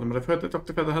find more of them, but I've heard that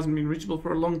Dr. Feather hasn't been reachable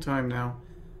for a long time now.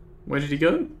 Where did he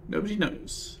go? Nobody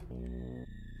knows.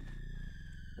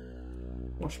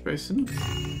 Wash basin.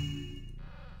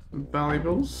 Some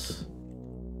valuables.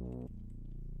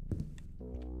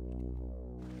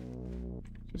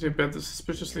 There's a bed that's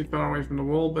suspiciously far away from the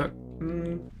wall, but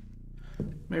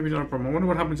maybe not a problem. I wonder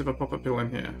what happens if I pop a pill in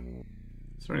here.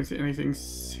 Is there anything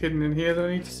hidden in here that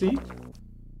I need to see?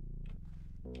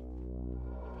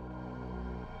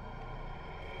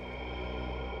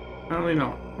 Apparently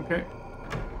not. Okay.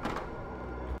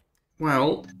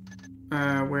 Well,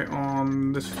 we're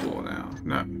on this floor now.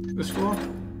 No, this floor?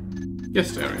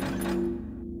 Guest area.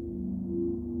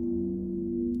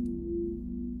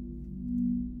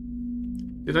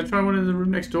 Did I try one in the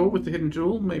room next door with the hidden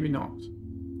jewel? Maybe not.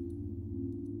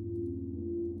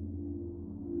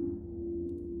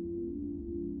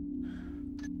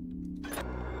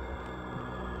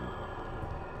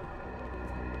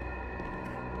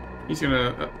 He's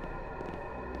gonna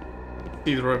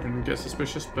see the rope and get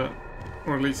suspicious, but...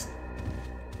 or at least...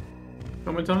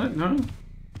 comment on it? No?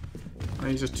 Oh,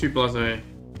 he's just too blasé.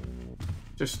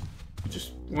 Just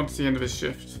wants the end of his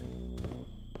shift.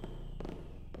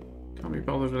 Can't be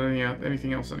bothered with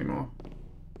anything else anymore.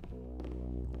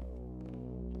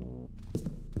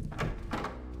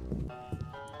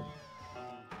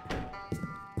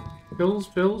 Pills,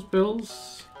 pills,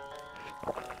 pills.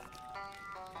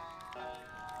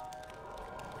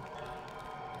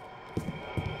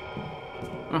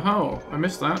 Oh, I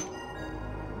missed that.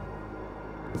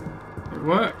 It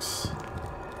works.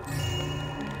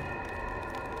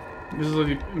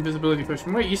 Invisibility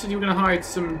potion. Wait, you said you were going to hide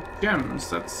some gems.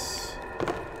 That's...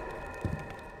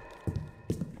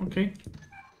 okay.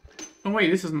 Oh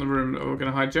wait, this isn't the room that we're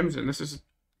going to hide gems in. This is a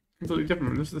completely different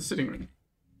room. This is the sitting room.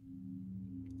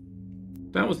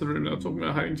 That was the room that I was talking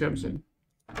about hiding gems in.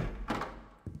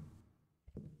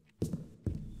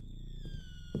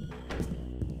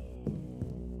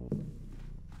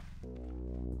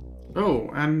 Oh,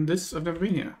 and this, I've never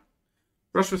been here.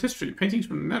 Brush with history, paintings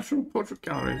from the Natural Portrait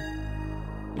Gallery.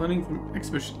 Learning from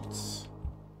exhibitions.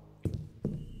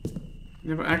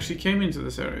 Never actually came into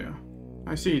this area.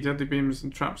 I see, deadly beams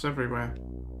and traps everywhere.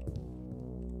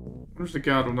 What if the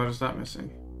guard will notice that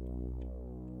missing?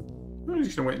 I'm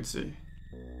just gonna wait and see.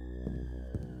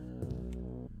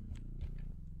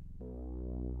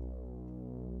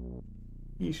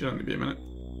 He should only be a minute.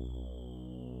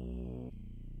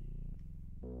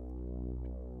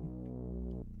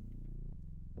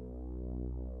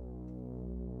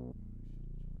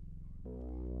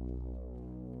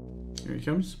 Here he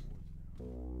comes.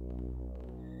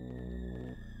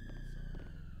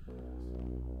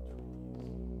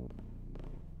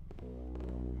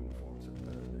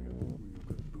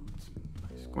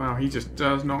 Wow, he just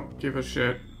does not give a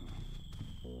shit.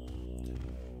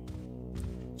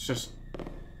 It's just...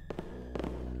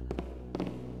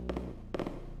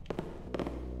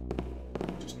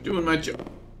 doing my job.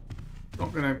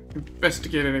 Not gonna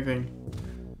investigate anything.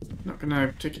 Not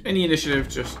gonna take any initiative,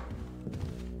 just...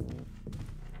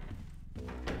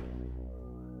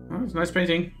 oh, it's a nice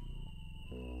painting.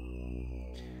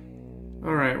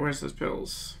 Alright, where's those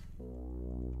pills?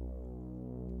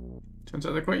 Turns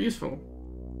out they're quite useful.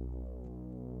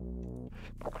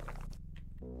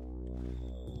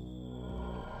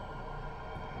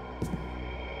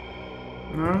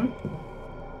 No?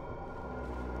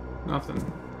 Nothing.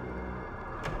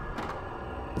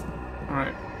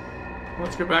 Alright.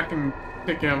 Let's go back and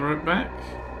pick our rope back.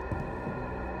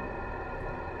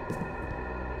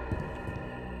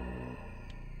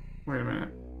 Wait a minute.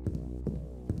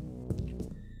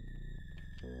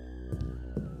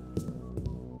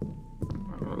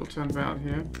 A little turnabout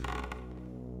here.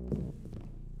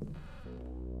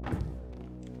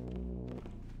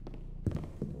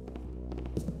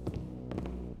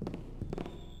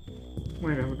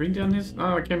 Wait, have I been down this?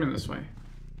 Oh, I came in this way.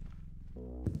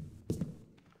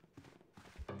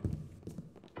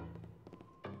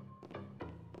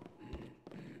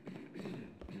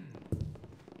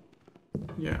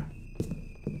 Yeah.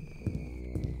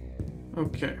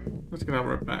 Okay, let's get our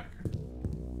rope back.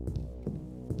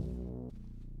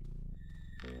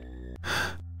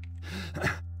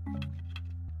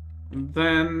 And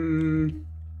then...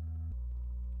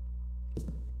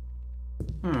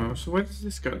 oh, so where does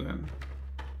this go then?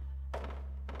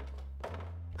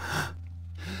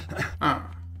 Ah.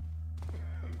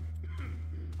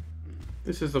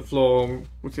 This is the floor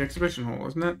with the exhibition hall,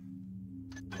 isn't it?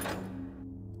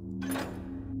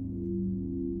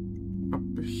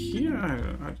 Up here?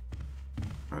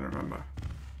 I don't remember.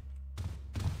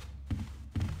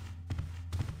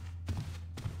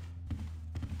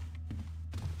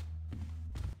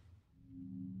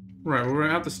 Right, we're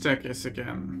at the staircase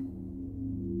again.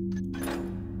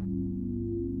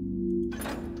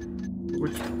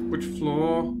 Which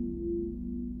floor?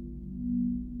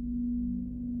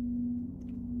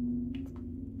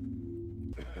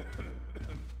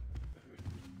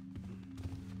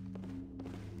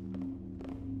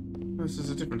 This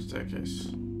is a different staircase.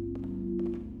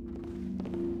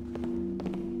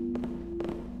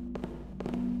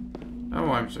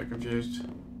 Oh, I'm so confused.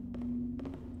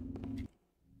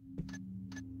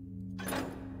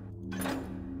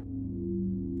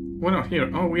 We're not here.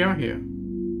 Oh, we are here.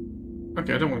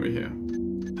 Okay, I don't want to be here.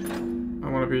 I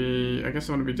want to be... I guess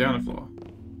I want to be down the floor.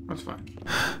 That's fine.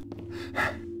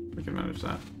 We can manage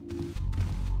that.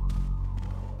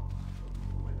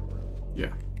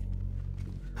 Yeah.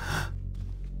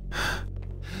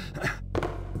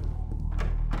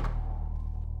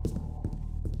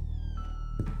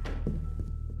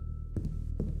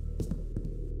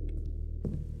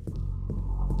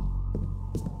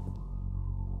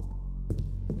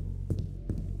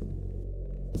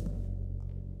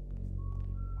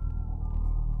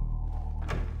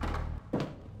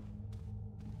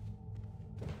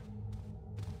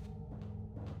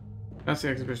 That's the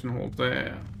exhibition hall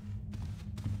there.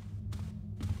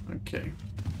 Okay.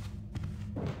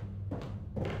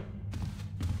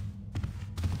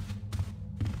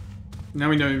 Now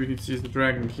we know we need to use the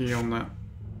dragon key on that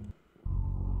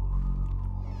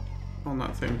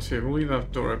thing too. We'll leave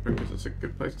that door open because it's a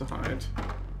good place to hide.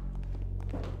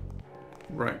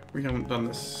 Right, we haven't done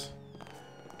this.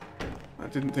 I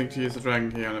didn't think to use the dragon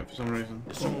key on it for some reason.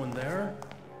 Is someone there?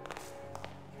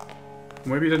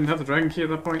 Maybe you didn't have the dragon key at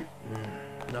that point?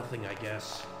 Nothing, I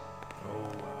guess. Oh,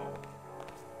 well.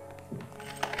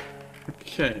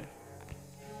 Okay.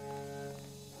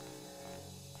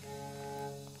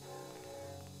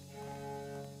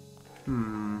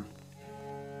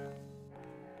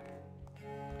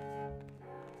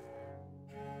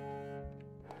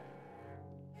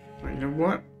 Right, you know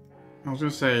what? I was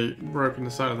going to say rope in the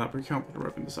side of that, but we can't put a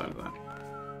rope in the side of that.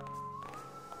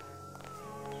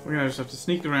 So we're going to just have to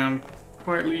sneak around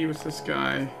quietly with this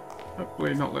guy.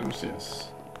 Hopefully not let him see us.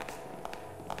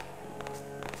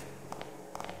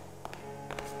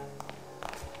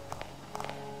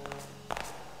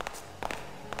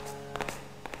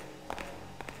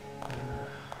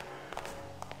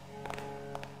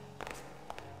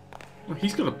 Well,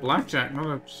 he's got a blackjack, not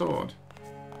a sword.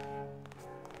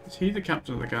 Is he the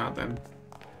captain of the guard then?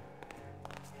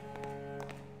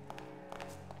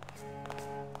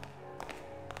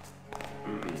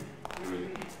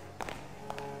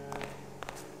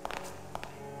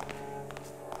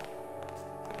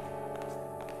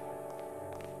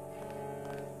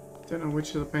 Don't know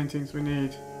which of the paintings we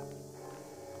need.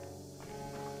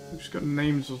 We've just got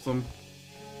names of them.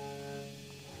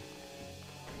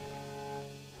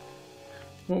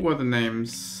 What were the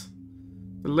names?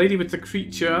 The lady with the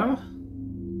creature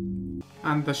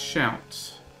and the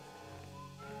shout.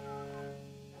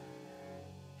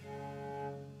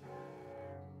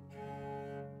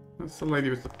 That's the lady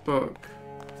with the book.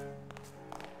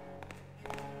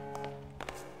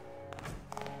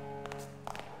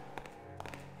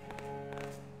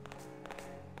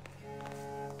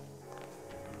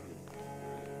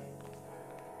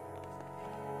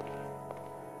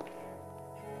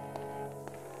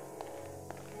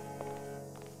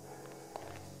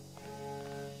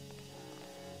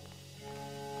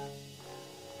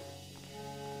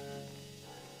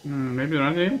 Maybe there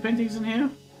aren't any paintings in here?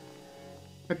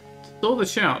 I saw the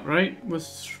shout, right? We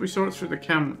saw it through the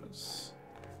cameras.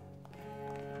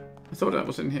 I thought that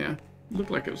was in here. Looked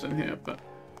like it was in here, but...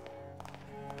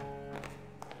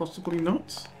 possibly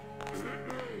not?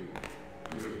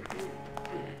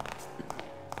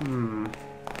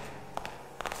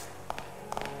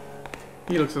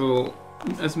 He looks a little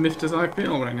as miffed as I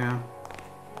feel right now.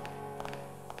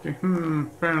 Okay,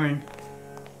 frowning.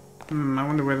 I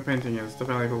wonder where the painting is, the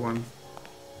valuable one.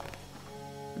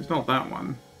 It's not that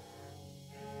one.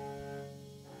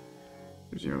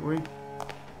 Presumably.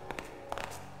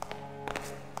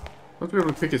 Let's be able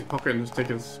to pick his pocket and just take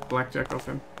his blackjack off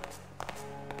him.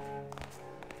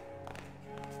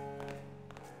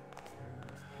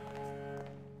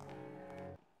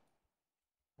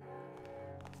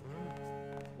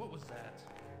 What was that?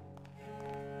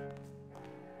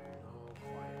 No,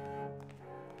 quiet.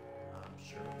 I'm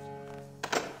sure it was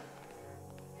nothing.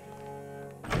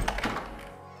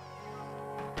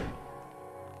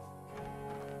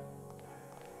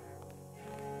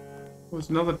 Was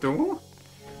another door?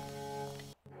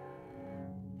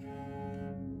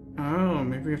 Oh,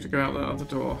 maybe we have to go out that other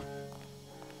door.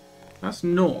 That's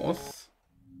north.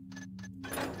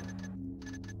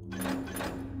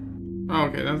 Oh,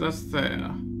 okay, that's there.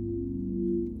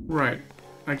 Right.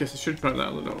 I guess I should put that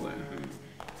other door there.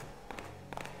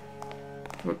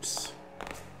 Whoops.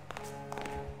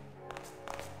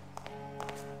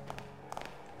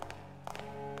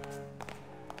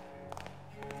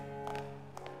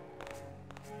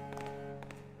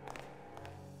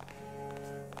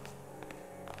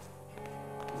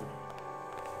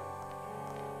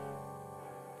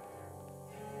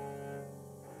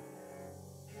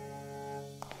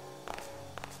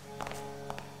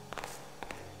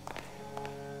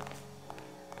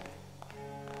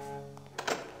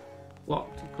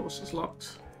 Locked, of course it's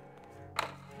locked.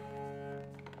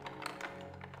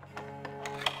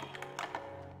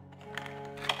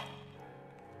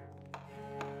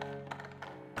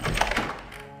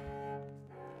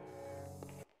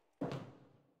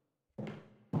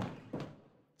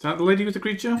 Is that the lady with the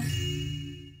creature?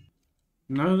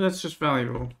 No, that's just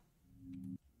valuable.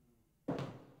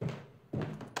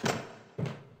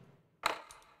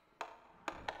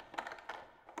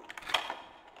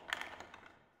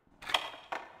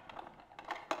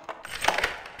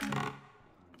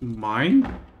 Mine?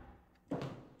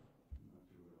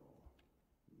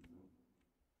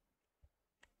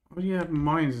 Why do you have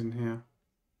mines in here?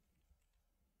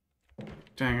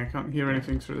 Dang, I can't hear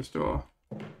anything through this door.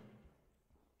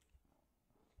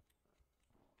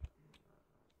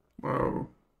 Whoa.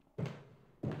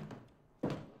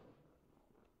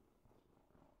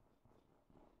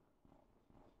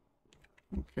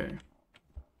 Okay.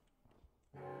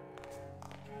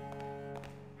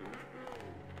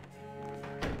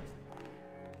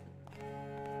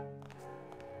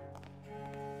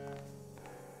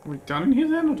 Are we done in here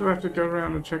then, or do I have to go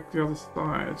around and check the other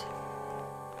side?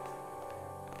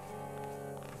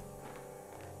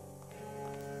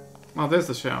 Oh, there's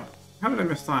the shout. How did I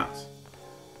miss that?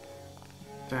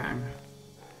 Dang.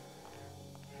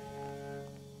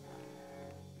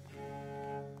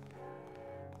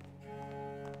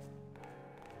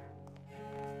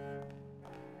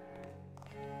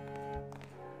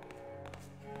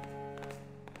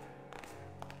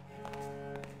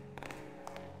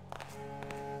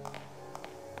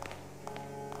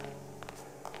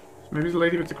 Maybe the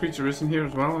lady with the creature is in here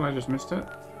as well and I just missed it.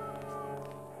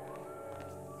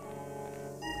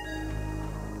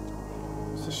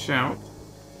 It's a shout.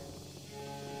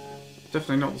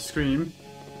 Definitely not the scream.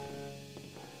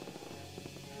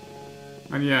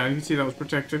 And yeah, you can see that was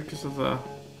protected because of the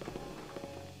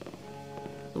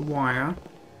wire.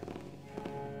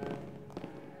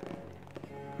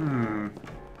 Hmm.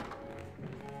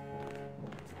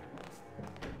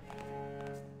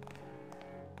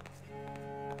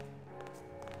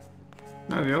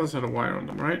 No, the others had a wire on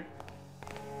them, right?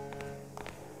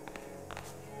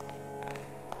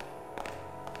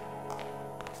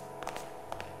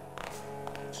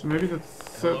 So maybe the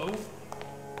Hello?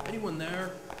 Anyone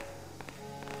there?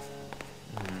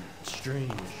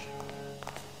 Strange.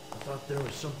 I thought there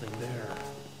was something there.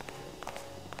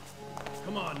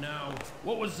 Come on now.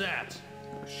 What was that?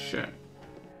 Oh, shit.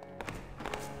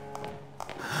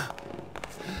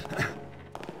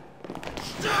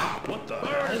 Stop! What the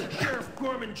hell? Sheriff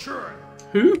Gorman Church!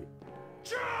 Who?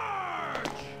 Charge!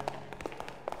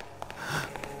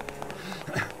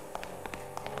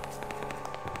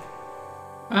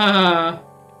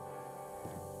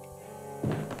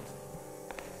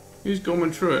 Who's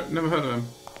Gorman Truitt? Never heard of him.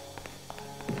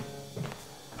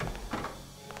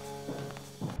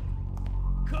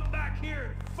 Come back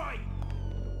here and fight!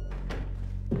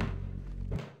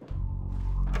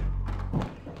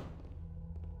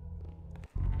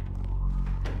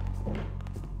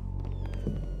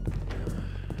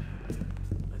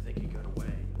 I think he got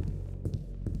away.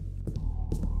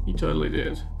 He totally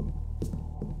did.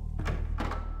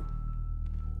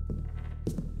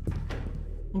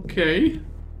 Okay.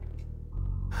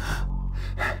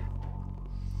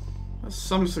 That's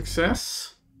some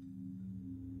success.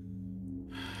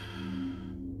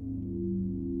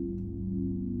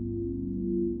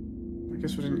 I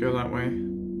guess we didn't go that way.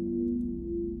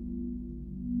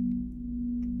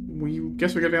 We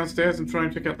guess we go downstairs and try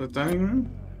and pick up the dining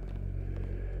room.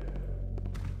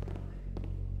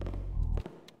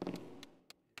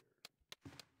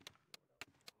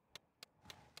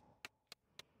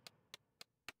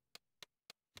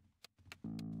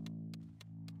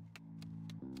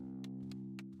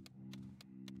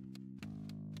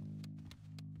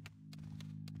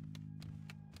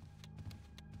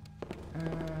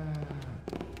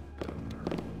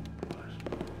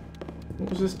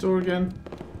 was this door again?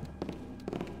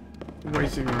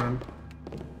 Waiting room.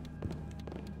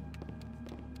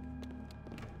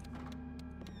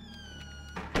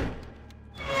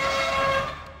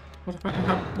 What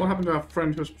happened to our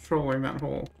friend who was patrolling that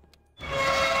hall?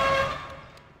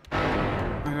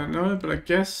 I don't know, but I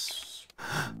guess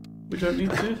we don't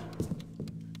need to.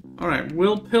 Alright,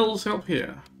 will pills help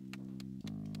here?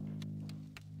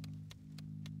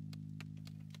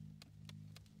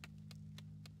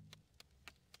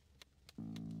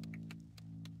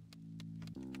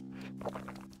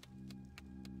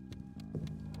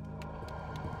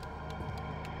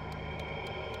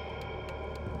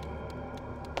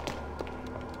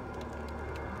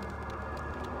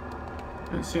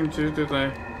 Don't seem to, do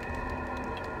they?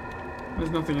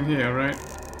 There's nothing in here, right?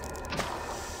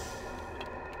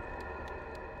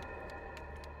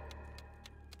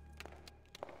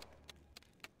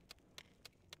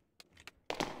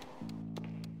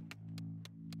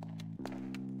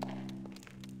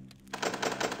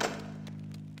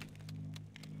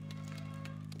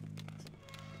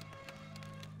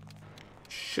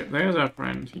 Shit, there's our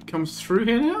friend. He comes through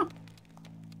here now?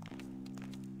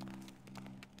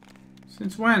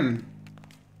 Since when?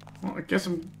 Well, I guess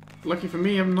I'm lucky for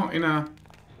me, I'm not in a...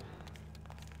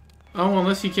 Oh,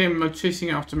 unless he came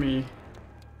chasing after me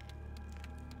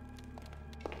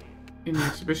in the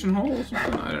exhibition hall or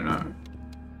something? I don't know.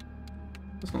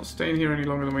 Let's not stay in here any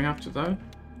longer than we have to, though.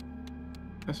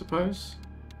 I suppose.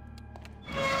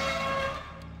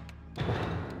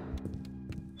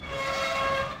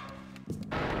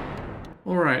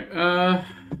 Alright, I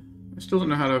still don't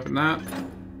know how to open that.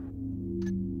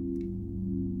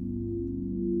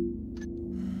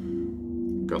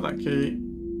 Got that key.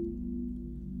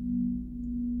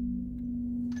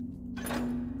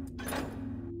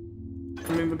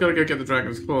 I mean, we've got to go get the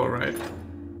dragon's claw, right?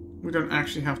 We don't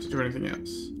actually have to do anything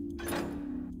else.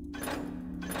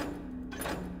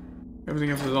 Everything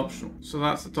else is optional. So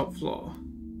that's the top floor.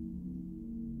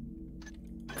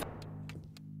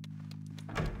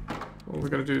 All we've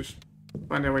got to do is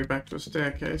find our way back to a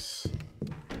staircase.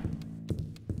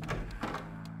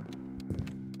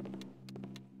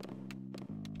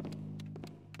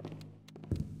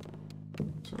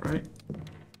 It's alright.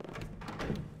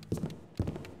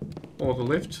 Or the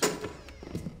lift.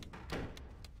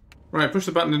 Right, I pushed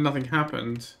the button and nothing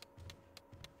happened.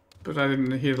 But I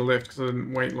didn't hear the lift because I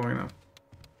didn't wait long enough.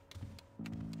 You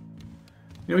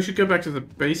know, we should go back to the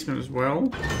basement as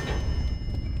well.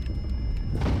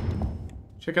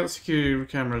 Check out the security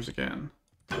cameras again.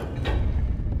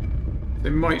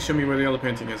 They might show me where the other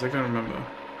painting is, I can't remember.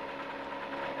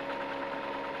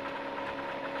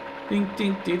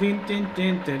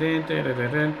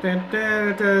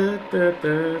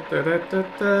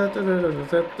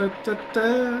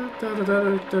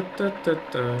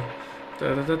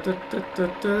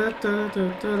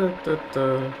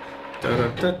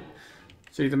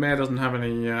 See, the mayor doesn't have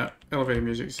any elevator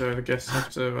music, so the guests have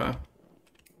to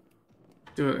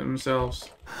do it themselves.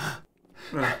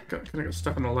 Well, kind of got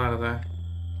stuck on the ladder there.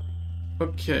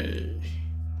 Okay.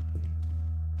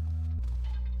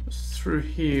 It's through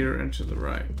here and to the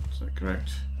right. Is that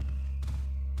correct?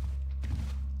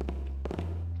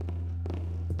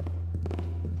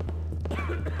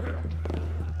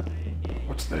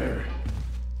 What's there?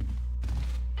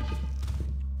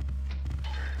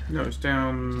 No, it's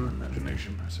down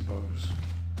Imagination, I suppose.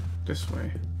 this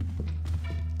way.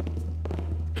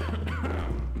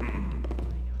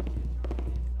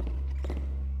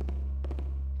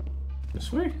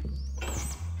 This way?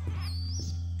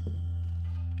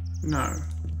 No.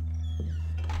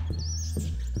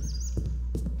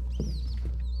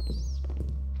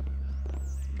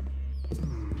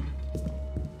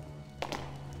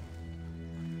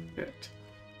 Bit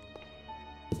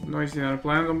noisy than I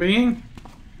planned on being.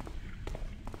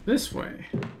 This way.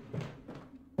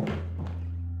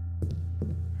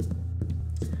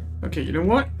 Okay, you know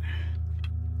what?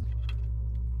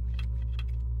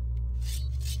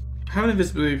 I have an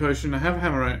invisibility potion, I have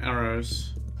hammer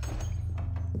arrows.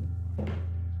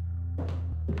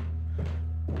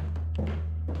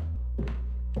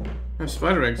 I have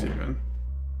spider eggs even.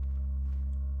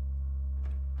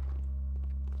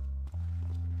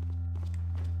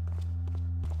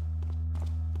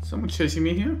 Someone chasing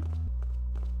me here?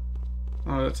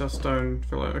 Oh, that's our stone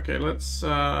filler. Okay, let's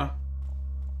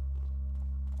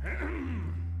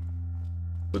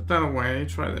put that away,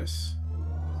 try this.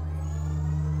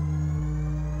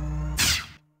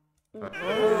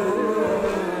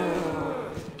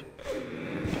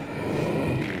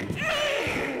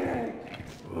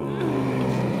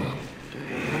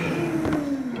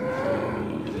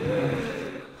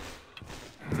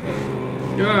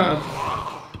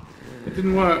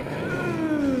 didn't work.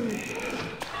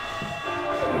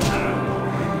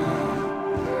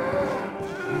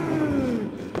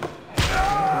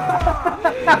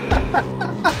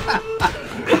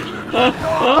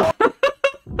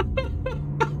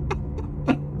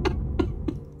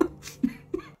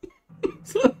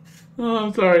 Oh,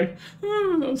 I'm sorry.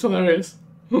 Oh, that was hilarious.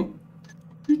 You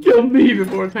killed me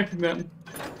before attacking them.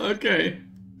 Okay.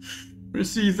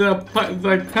 Receive that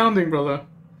pounding, brother.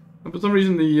 And for some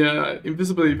reason, the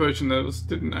invisibility potion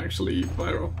didn't actually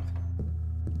viral.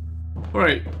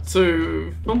 Alright,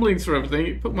 so fumbling through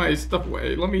everything, put my stuff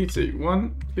away. Let me see.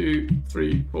 1, 2,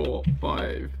 3, 4,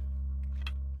 5.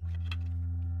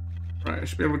 Right, I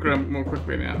should be able to grab it more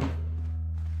quickly now.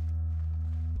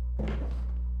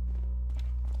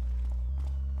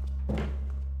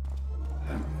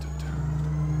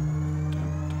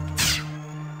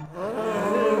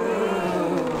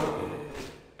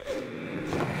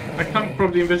 I can't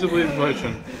grab the invisibility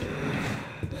potion.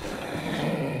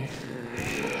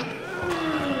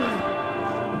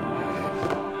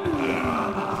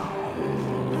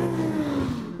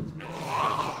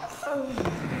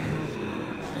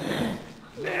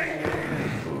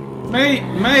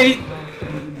 Mate!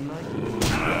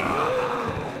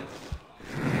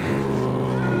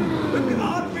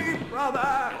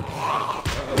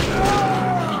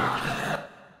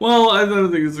 Well, I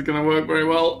don't think this is gonna work very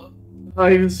well.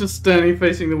 I was just standing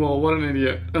facing the wall. What an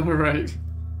idiot. Alright.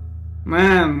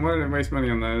 Man, why did I waste money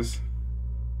on those?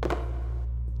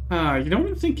 You know what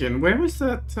I'm thinking? Where was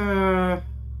that,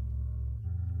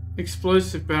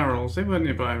 explosive barrels? They were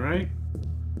nearby, right?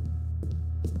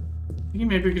 Thinking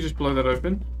maybe we could just blow that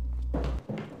open.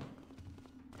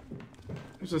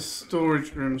 There's a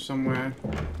storage room somewhere.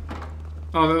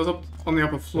 Oh, that was up on the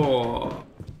upper floor,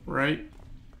 right?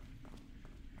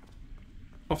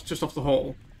 Just off the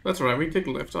hall. That's alright, we can take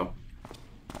the lift up.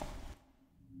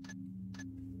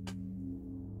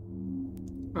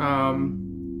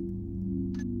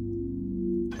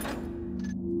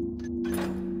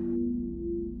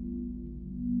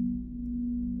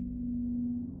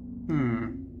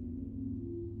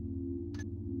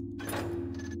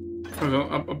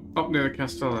 Oh, up near the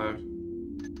Castello.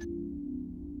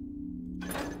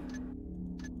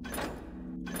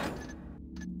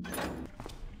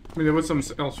 I mean, there was some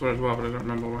elsewhere as well, but I don't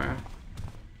remember where.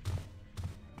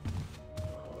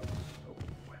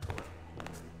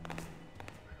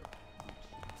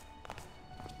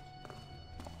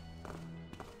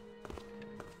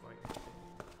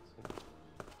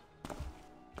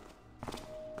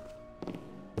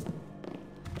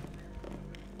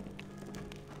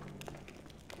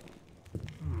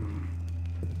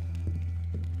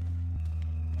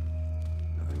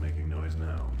 Nothing making noise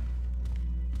now.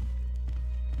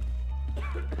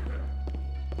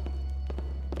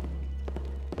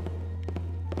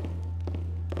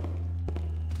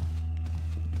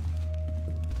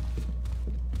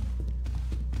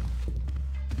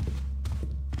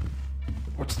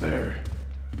 What's there?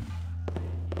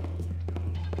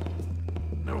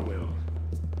 No will.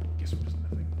 Guess it was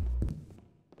nothing.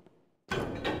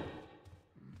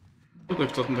 The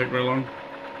lift doesn't take very long.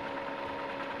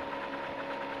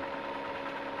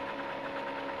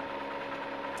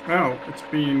 Oh, it's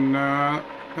been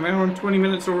an hour and 20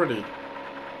 minutes already.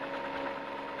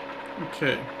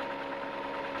 Okay.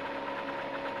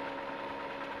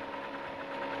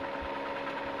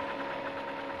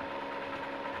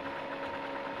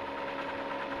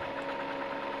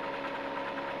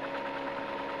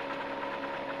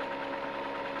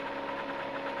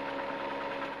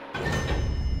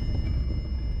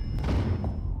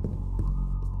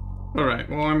 Alright,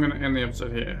 well I'm going to end the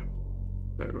episode here.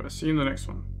 So, see you in the next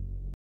one.